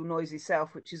his usual noisy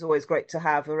self, which is always great to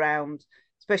have around,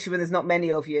 especially when there's not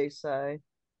many of you. So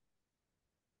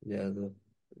yeah,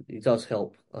 it does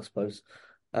help, I suppose.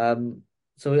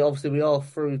 So we are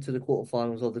through to the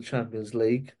quarterfinals of the Champions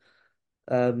League.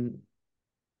 We'll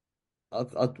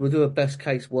do a best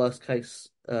case, worst case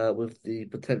with the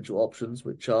potential options,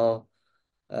 which are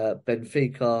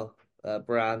Benfica,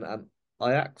 Bran, and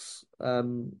Ajax.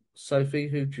 Sophie,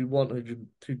 who do you want?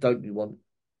 Who don't you want?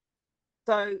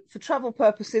 So for travel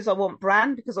purposes, I want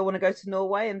Bran because I want to go to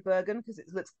Norway and Bergen because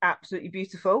it looks absolutely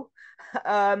beautiful.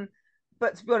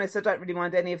 But to be honest, I don't really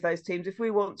mind any of those teams. If we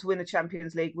want to win the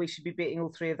Champions League, we should be beating all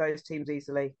three of those teams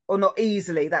easily. Or not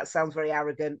easily, that sounds very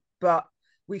arrogant, but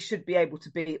we should be able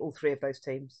to beat all three of those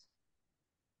teams.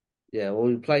 Yeah, well,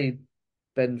 we played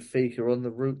Benfica on the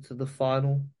route to the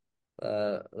final.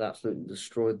 Absolutely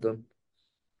destroyed them.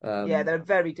 Yeah, they're a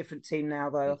very different team now,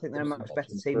 though. I think they're a much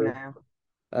better team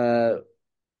now.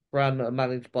 Bran are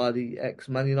managed by the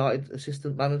ex-Man United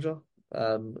assistant manager,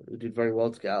 who did very well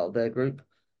to get out of their group.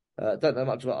 Don't know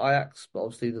much about Ajax, but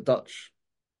obviously the Dutch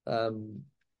are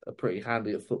pretty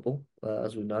handy at football,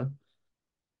 as we know.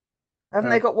 Haven't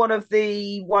they got one of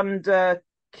the wonder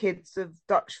kids of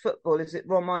Dutch football? Is it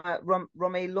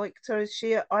Romy Leukter? Is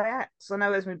she at Ajax? I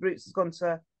know Esme Brooks has gone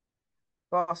to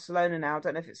Barcelona now. I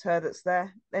don't know if it's her that's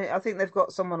there. I think they've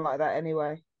got someone like that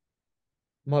anyway.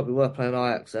 Might be worth playing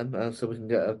Ajax then, so we can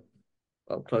get a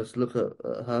up close look at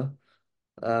her.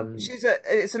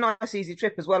 It's a nice easy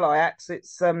trip as well, Ajax.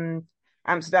 It's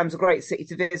Amsterdam's a great city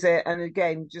to visit, and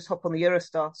again, just hop on the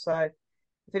Eurostar. So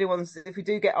if we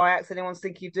do get Ajax, anyone's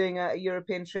thinking of doing a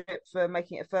European trip for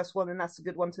making it a first one, then that's a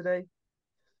good one to do.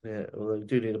 Yeah, although you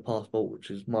do need a passport, which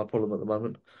is my problem at the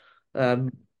moment.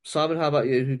 Simon, how about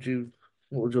you?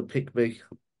 What would your pick be?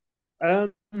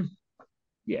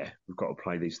 Yeah, we've got to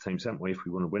play these teams, haven't we, if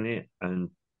we want to win it? And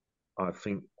I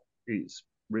think it's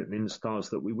written in the stars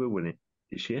that we will win it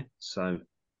this year. So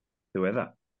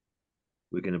whoever,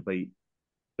 we're going to beat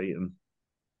them.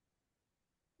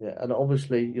 Yeah, and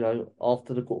obviously,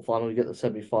 after the quarterfinal, you get the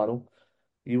semi-final.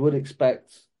 You would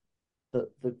expect that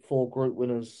the four group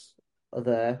winners are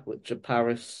there, which are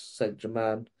Paris,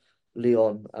 Saint-Germain,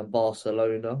 Lyon, and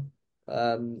Barcelona.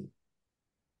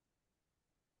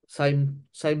 Same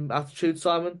attitude,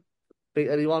 Simon? Beat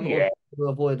anyone Yeah. or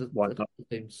avoid a couple of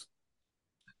teams?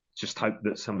 Just hope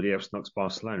that somebody else knocks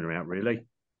Barcelona out, really.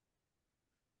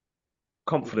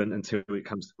 Confident until it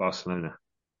comes to Barcelona.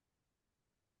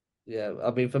 Yeah,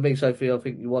 I mean, for me, Sophie, I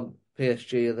think you want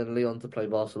PSG and then Lyon to play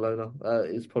Barcelona.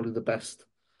 Is probably the best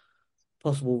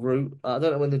possible route. I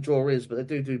don't know when the draw is, but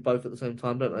they do both at the same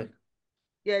time, don't they?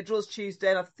 Yeah, draws Tuesday,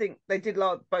 and I think they did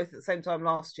both at the same time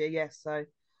last year. Yes, so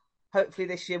hopefully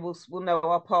this year we'll know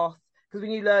our path because we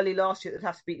knew early last year that they'd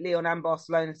have to beat Lyon and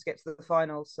Barcelona to get to the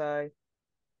final. So,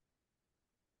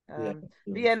 Yeah.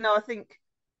 but yeah, no, I think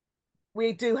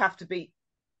we do have to beat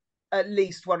at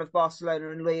least one of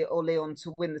Barcelona and Lyon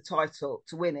to win the title,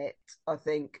 to win it. I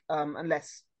think,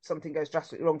 unless something goes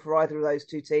drastically wrong for either of those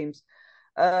two teams.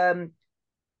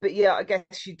 But yeah, I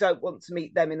guess you don't want to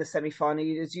meet them in the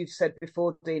semi-final. As you've said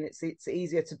before, Dean, it's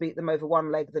easier to beat them over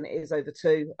one leg than it is over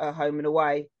two, home and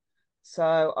away.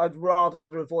 So I'd rather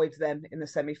avoid them in the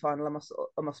semi-final.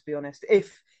 I must be honest.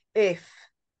 If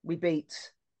we beat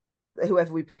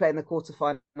whoever we play in the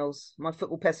quarterfinals, my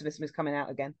football pessimism is coming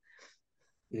out again.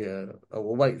 Yeah, I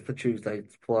will wait for Tuesday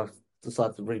before I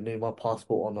decide to renew my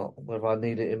passport or not, whether I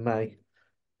need it in May.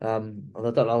 And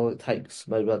I don't know what it takes.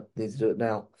 Maybe I need to do it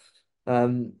now.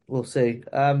 We'll see.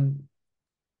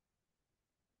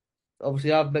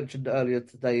 Obviously, I've mentioned earlier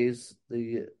today is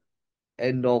the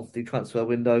end of the transfer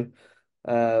window.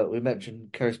 We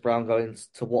mentioned Keris Brown going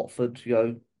to Watford.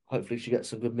 Hopefully she gets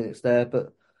some good minutes there.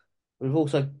 But we've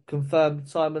also confirmed,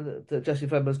 Simon, that Jessie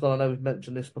Fleming's gone. I know we've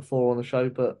mentioned this before on the show,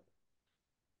 but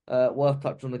worth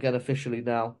touching on again officially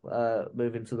now,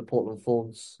 moving to the Portland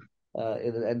Thorns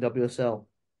in the NWSL.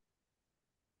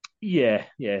 Yeah,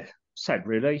 yeah. Sad,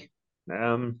 really.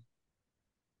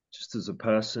 Just as a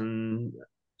person,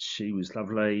 she was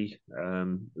lovely.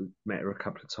 Met her a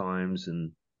couple of times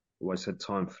and always had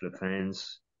time for the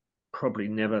fans. Probably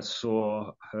never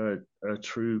saw her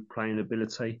true playing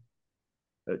ability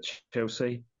at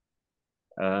Chelsea.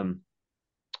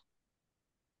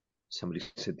 Somebody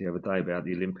said the other day about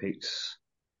the Olympics,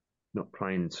 not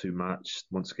playing too much,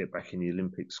 wants to get back in the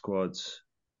Olympic squads.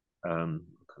 I don't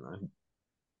know,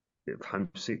 bit of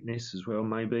homesickness as well,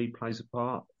 maybe plays a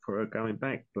part for her going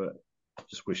back. But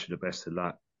just wish her the best of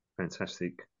luck.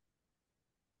 Fantastic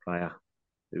player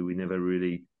who we never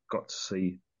really got to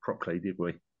see properly, did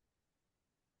we?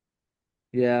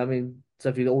 Yeah, I mean,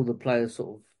 definitely all the players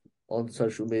sort of on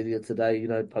social media today,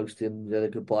 posting their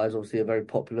goodbyes. Obviously, a very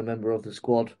popular member of the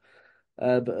squad.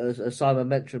 But as Simon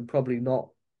mentioned, probably not,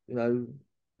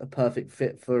 a perfect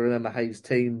fit for an Emma Hayes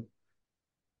team.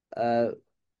 Uh,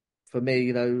 for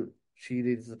me, she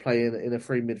needed to play in a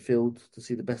free midfield to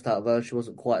see the best out of her. She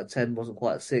wasn't quite a 10, wasn't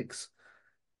quite a 6.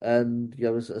 And,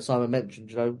 as Simon mentioned,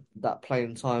 that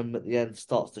playing time at the end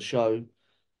starts to show.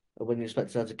 And when you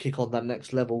expect her to kick on that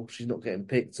next level, she's not getting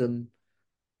picked. And,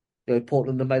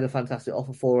 Portland have made a fantastic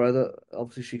offer for her that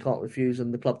obviously she can't refuse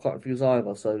and the club can't refuse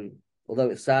either. So, although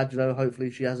it's sad,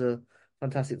 hopefully she has a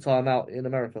fantastic time out in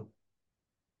America.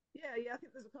 Yeah, I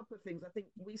think there's a couple of things. I think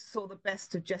we saw the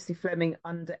best of Jessie Fleming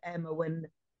under Emma when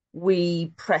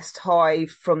we pressed high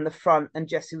from the front, and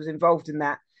Jessie was involved in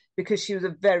that because she was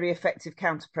a very effective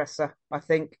counter presser. I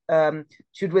think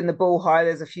she would win the ball high.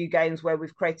 There's a few games where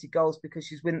we've created goals because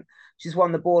she's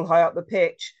won the ball high up the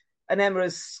pitch. And Emma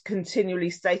has continually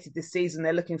stated this season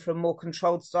they're looking for a more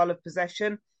controlled style of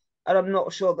possession, and I'm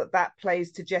not sure that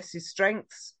plays to Jessie's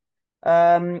strengths.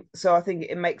 So I think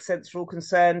it makes sense for all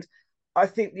concerned. I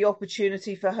think the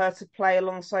opportunity for her to play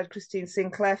alongside Christine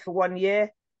Sinclair for 1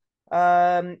 year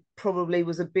probably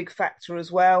was a big factor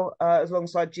as well,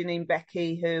 alongside Janine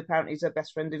Becky, who apparently is her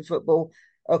best friend in football,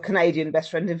 or Canadian best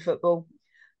friend in football.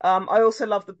 I also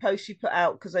love the post she put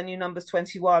out because I knew numbers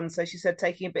 21. So she said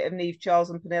taking a bit of Neve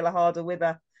Charles and Pernilla Harder with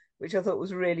her, which I thought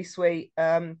was really sweet.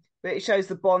 But it shows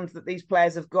the bond that these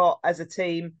players have got as a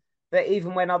team, that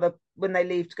even when they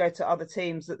leave to go to other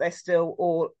teams, that they're still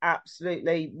all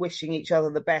absolutely wishing each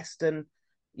other the best. And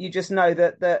you just know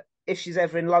that if she's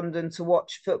ever in London to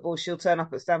watch football, she'll turn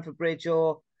up at Stamford Bridge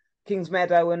or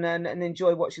Kingsmeadow and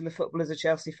enjoy watching the football as a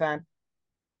Chelsea fan.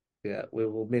 Yeah, we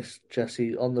will miss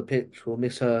Jessie on the pitch. We'll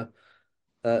miss her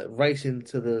racing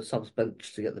to the subs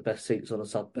bench to get the best seats on the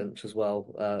sub bench as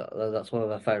well. That's one of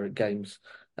our favourite games,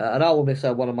 and I will miss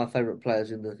her. One of my favourite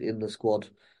players in the squad.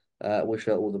 Wish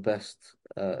her all the best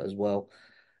as well.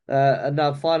 And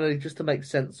now finally, just to make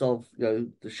sense of the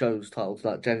show's titles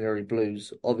like January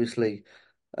Blues. Obviously,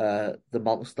 the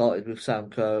month started with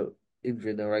Sam Kerr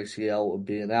injuring her ACL and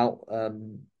being out.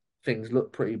 Things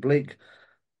look pretty bleak.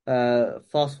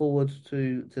 Fast forward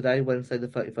to today, Wednesday, the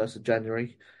 31st of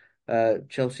January.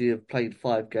 Chelsea have played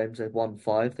 5 games. They've won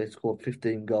 5. They scored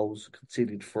 15 goals,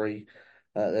 conceded 3.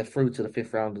 They're through to the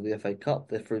 5th round of the FA Cup.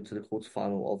 They're through to the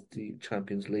quarterfinal of the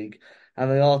Champions League. And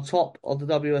they are top of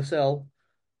the WSL.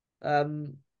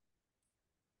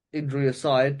 Injury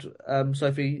aside,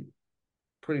 Sophie,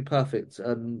 pretty perfect.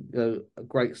 And a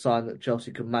great sign that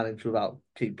Chelsea can manage without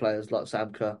key players like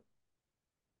Sam Kerr.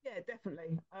 Yeah,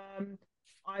 definitely.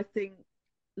 I think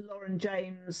Lauren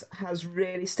James has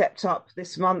really stepped up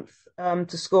this month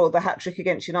to score the hat-trick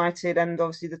against United and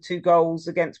obviously the 2 goals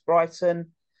against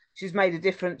Brighton. She's made a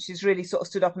difference. She's really sort of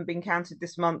stood up and been counted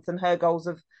this month, and her goals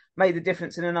have made a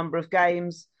difference in a number of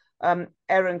games.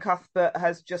 Erin Cuthbert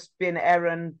has just been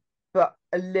Erin, but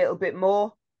a little bit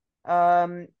more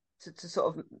to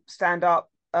sort of stand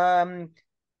up. I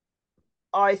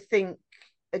think,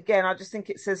 again, I just think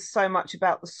it says so much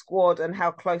about the squad and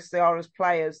how close they are as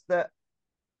players that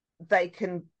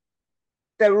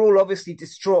they're all obviously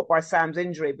distraught by Sam's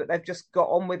injury, but they've just got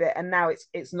on with it. And now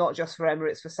it's not just for Emma,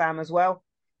 it's for Sam as well.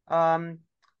 And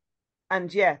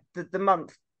yeah, the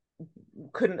month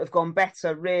couldn't have gone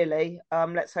better, really.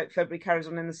 Let's hope February carries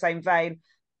on in the same vein.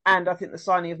 And I think the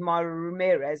signing of Myra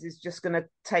Ramirez is just going to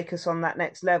take us on that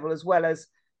next level, as well as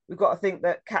we've got to think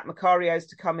that Kat Macario's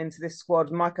to come into this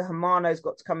squad. Micah Hamano's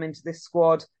got to come into this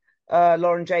squad.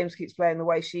 Lauren James keeps playing the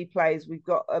way she plays. We've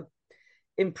got a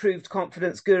improved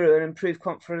confidence Guru and improved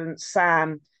confidence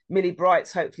Sam. Millie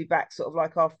Bright's hopefully back sort of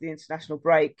like after the international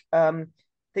break.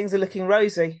 Things are looking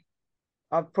rosy.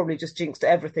 I've probably just jinxed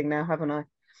everything now, haven't I?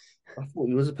 I thought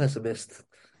you was a pessimist.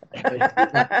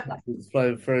 That's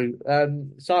flowing through.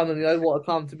 Simon, what a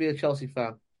time to be a Chelsea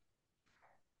fan.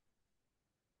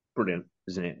 Brilliant,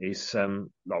 isn't it? It's like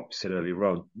we said earlier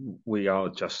on, we are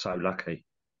just so lucky.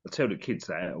 I tell the kids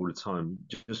that all the time.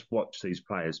 Just watch these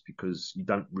players because you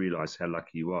don't realise how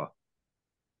lucky you are.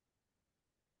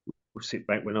 We'll sit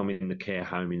back when I'm in the care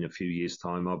home in a few years'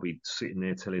 time. I'll be sitting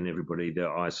there telling everybody that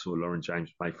I saw Lauren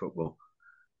James play football.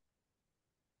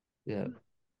 Yeah.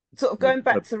 Sort of going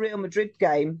back to the Real Madrid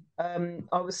game,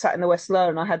 I was sat in the West Lower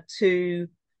and I had 2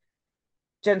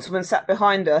 gentlemen sat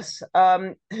behind us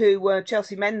who were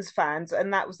Chelsea men's fans,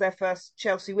 and that was their first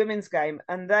Chelsea women's game,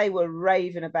 and they were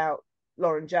raving about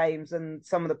Lauren James and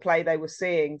some of the play they were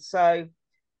seeing. So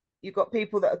you've got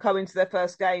people that are coming to their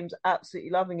first games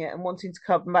absolutely loving it and wanting to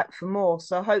come back for more.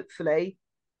 So hopefully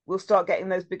we'll start getting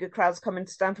those bigger crowds coming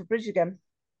to Stamford Bridge again.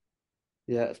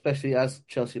 Yeah, especially as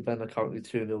Chelsea men are currently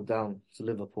 2-0 down to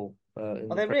Liverpool.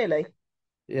 Are they really?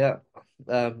 Yeah,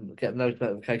 getting those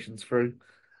notifications through.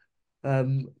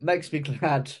 Makes me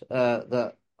glad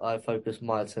that I focus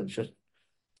my attention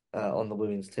on the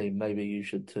women's team. Maybe you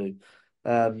should too.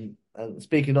 And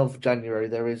speaking of January,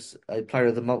 there is a Player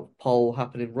of the Month poll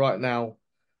happening right now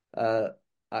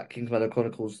at Kingsmeadow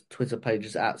Chronicles Twitter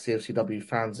pages at CFCW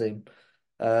Fanzine.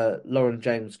 Lauren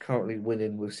James currently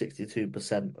winning with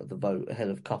 62% of the vote, ahead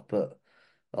of Cuthbert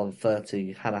on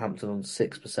 30%, Hannah Hampton on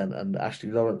 6%, and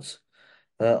Ashley Lawrence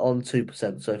on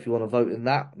 2%. So if you want to vote in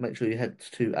that, make sure you head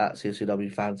to at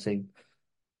CFCW Fanzine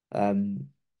and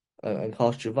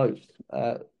cast your vote.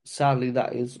 Sadly,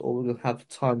 that is all we're going to have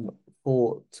time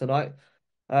for tonight.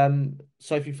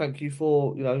 Sophie, thank you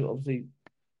for, obviously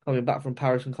coming back from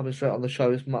Paris and coming straight on the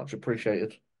show. It's much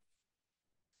appreciated.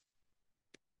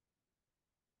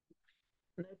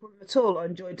 No problem at all. I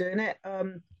enjoy doing it.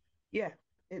 Yeah,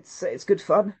 it's good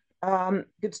fun.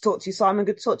 Good to talk to you, Simon.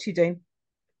 Good to talk to you, Dean.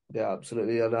 Yeah,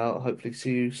 absolutely. And I'll hopefully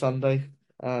see you Sunday,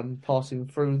 passing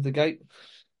through the gate.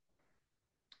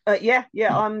 Yeah.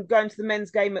 I'm going to the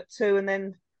men's game at 2 and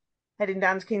then heading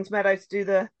down to Kingsmeadow to do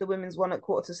the women's one at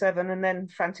 6:45, and then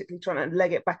frantically trying to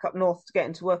leg it back up north to get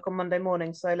into work on Monday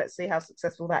morning. So let's see how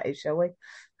successful that is, shall we?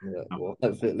 Yeah, well,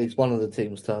 hopefully at least one of the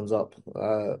teams turns up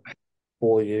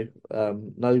for you.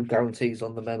 No guarantees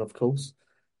on the men, of course.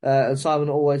 And Simon,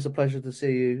 always a pleasure to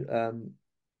see you,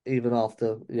 even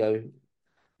after,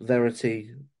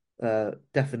 Verity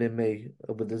deafening me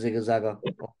with the zigga zagger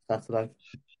on Saturday.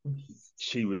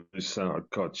 She was,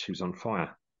 God, she was on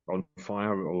fire. I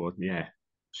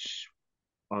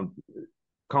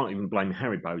can't even blame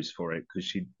Harry Bowes for it because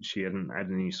she hadn't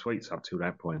had any sweets up to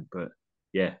that point. But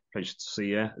yeah, pleasure to see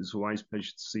you as always.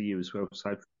 Pleasure to see you as well,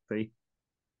 Sophie.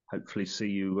 Hopefully, see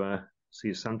you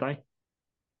Sunday.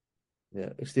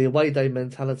 Yeah, it's the away day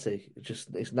mentality.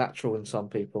 It's natural in some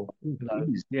people. It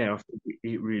is, yeah, I think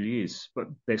it really is. But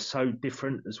they're so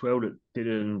different as well that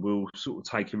Dylan will sort of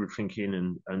take everything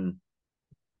in and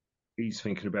he's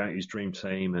thinking about his dream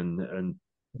team and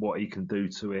what he can do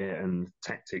to it and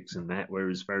tactics and that,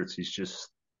 whereas Verity's just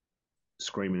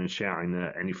screaming and shouting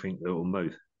at anything that will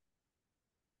move.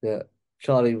 Yeah,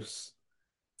 Charlie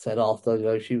said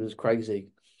after, she was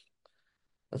crazy.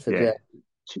 I said, yeah.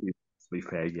 To be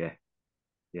fair, yeah.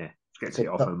 She gets it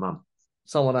off her mum.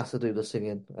 Someone has to do the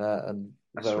singing, and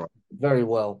very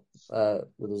well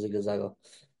with the zigga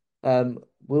zagger.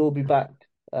 We'll be back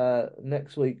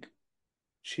next week,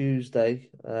 Tuesday.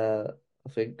 I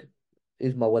think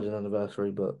is my wedding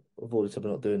anniversary, but I've already said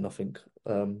we're not doing nothing.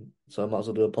 So I might as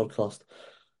well do a podcast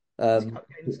Cup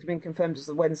game's been confirmed as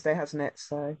the Wednesday, hasn't it?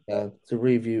 So to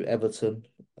review Everton,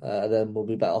 and then we'll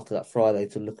be back after that Friday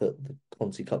to look at the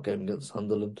Conti Cup game against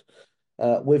Sunderland.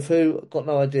 With who, got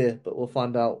no idea, but we'll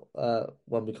find out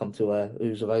when we come to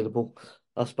who's available,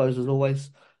 I suppose, as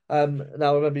always.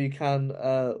 Now, remember, you can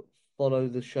follow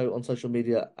the show on social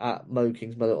media at Mo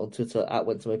Kingsmeadow on Twitter, at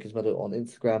Went to Mo Kingsmeadow on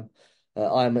Instagram.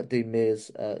 I am at Dean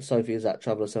Mears, Sophie is at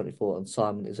Traveller74, and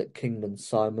Simon is at Kingman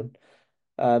Simon.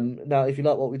 Now, if you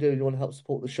like what we do and you want to help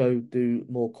support the show, do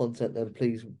more content, then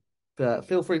please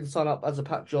feel free to sign up as a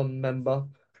Patreon member.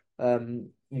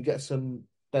 You get some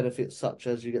benefits such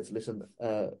as you get to listen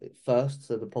first,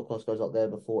 so the podcast goes up there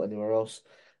before anywhere else.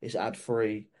 It's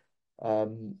ad-free,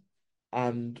 and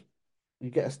you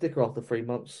get a sticker after 3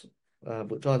 months,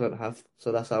 which I don't have,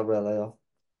 so that's how rare they are.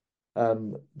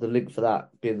 The link for that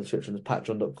be in the description is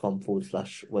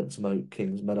patreon.com/Wentzamo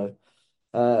Kingsmeadow.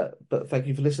 But thank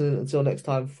you for listening. Until next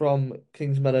time, from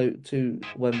Kingsmeadow to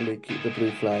Wembley, keep the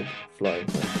blue flag flying.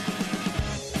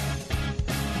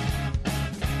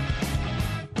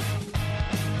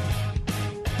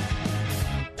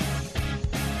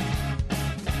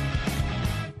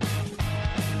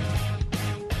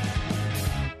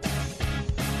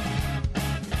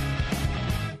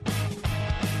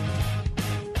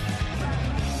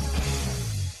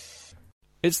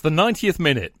 It's the 90th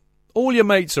minute. All your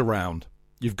mates around.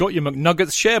 You've got your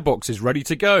McNuggets share boxes ready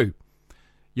to go.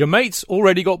 Your mates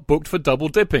already got booked for double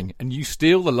dipping, and you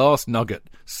steal the last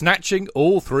nugget, snatching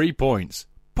all 3 points.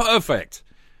 Perfect.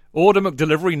 Order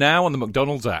McDelivery now on the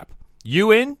McDonald's app.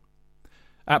 You in?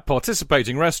 At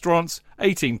participating restaurants,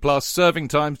 18 plus, serving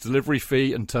times, delivery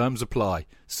fee and terms apply.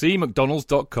 See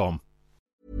mcdonalds.com.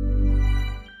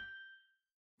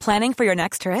 Planning for your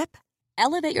next trip?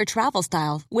 Elevate your travel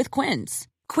style with Quince.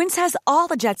 Quince has all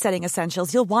the jet-setting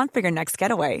essentials you'll want for your next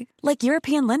getaway, like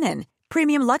European linen,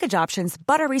 premium luggage options,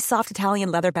 buttery soft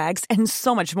Italian leather bags, and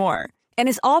so much more. And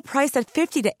is all priced at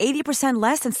 50 to 80%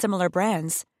 less than similar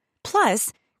brands.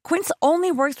 Plus, Quince only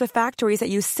works with factories that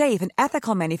use safe and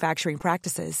ethical manufacturing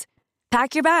practices.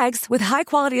 Pack your bags with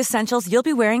high-quality essentials you'll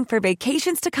be wearing for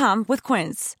vacations to come with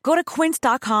Quince. Go to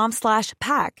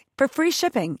quince.com/pack for free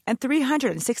shipping and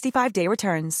 365-day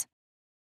returns.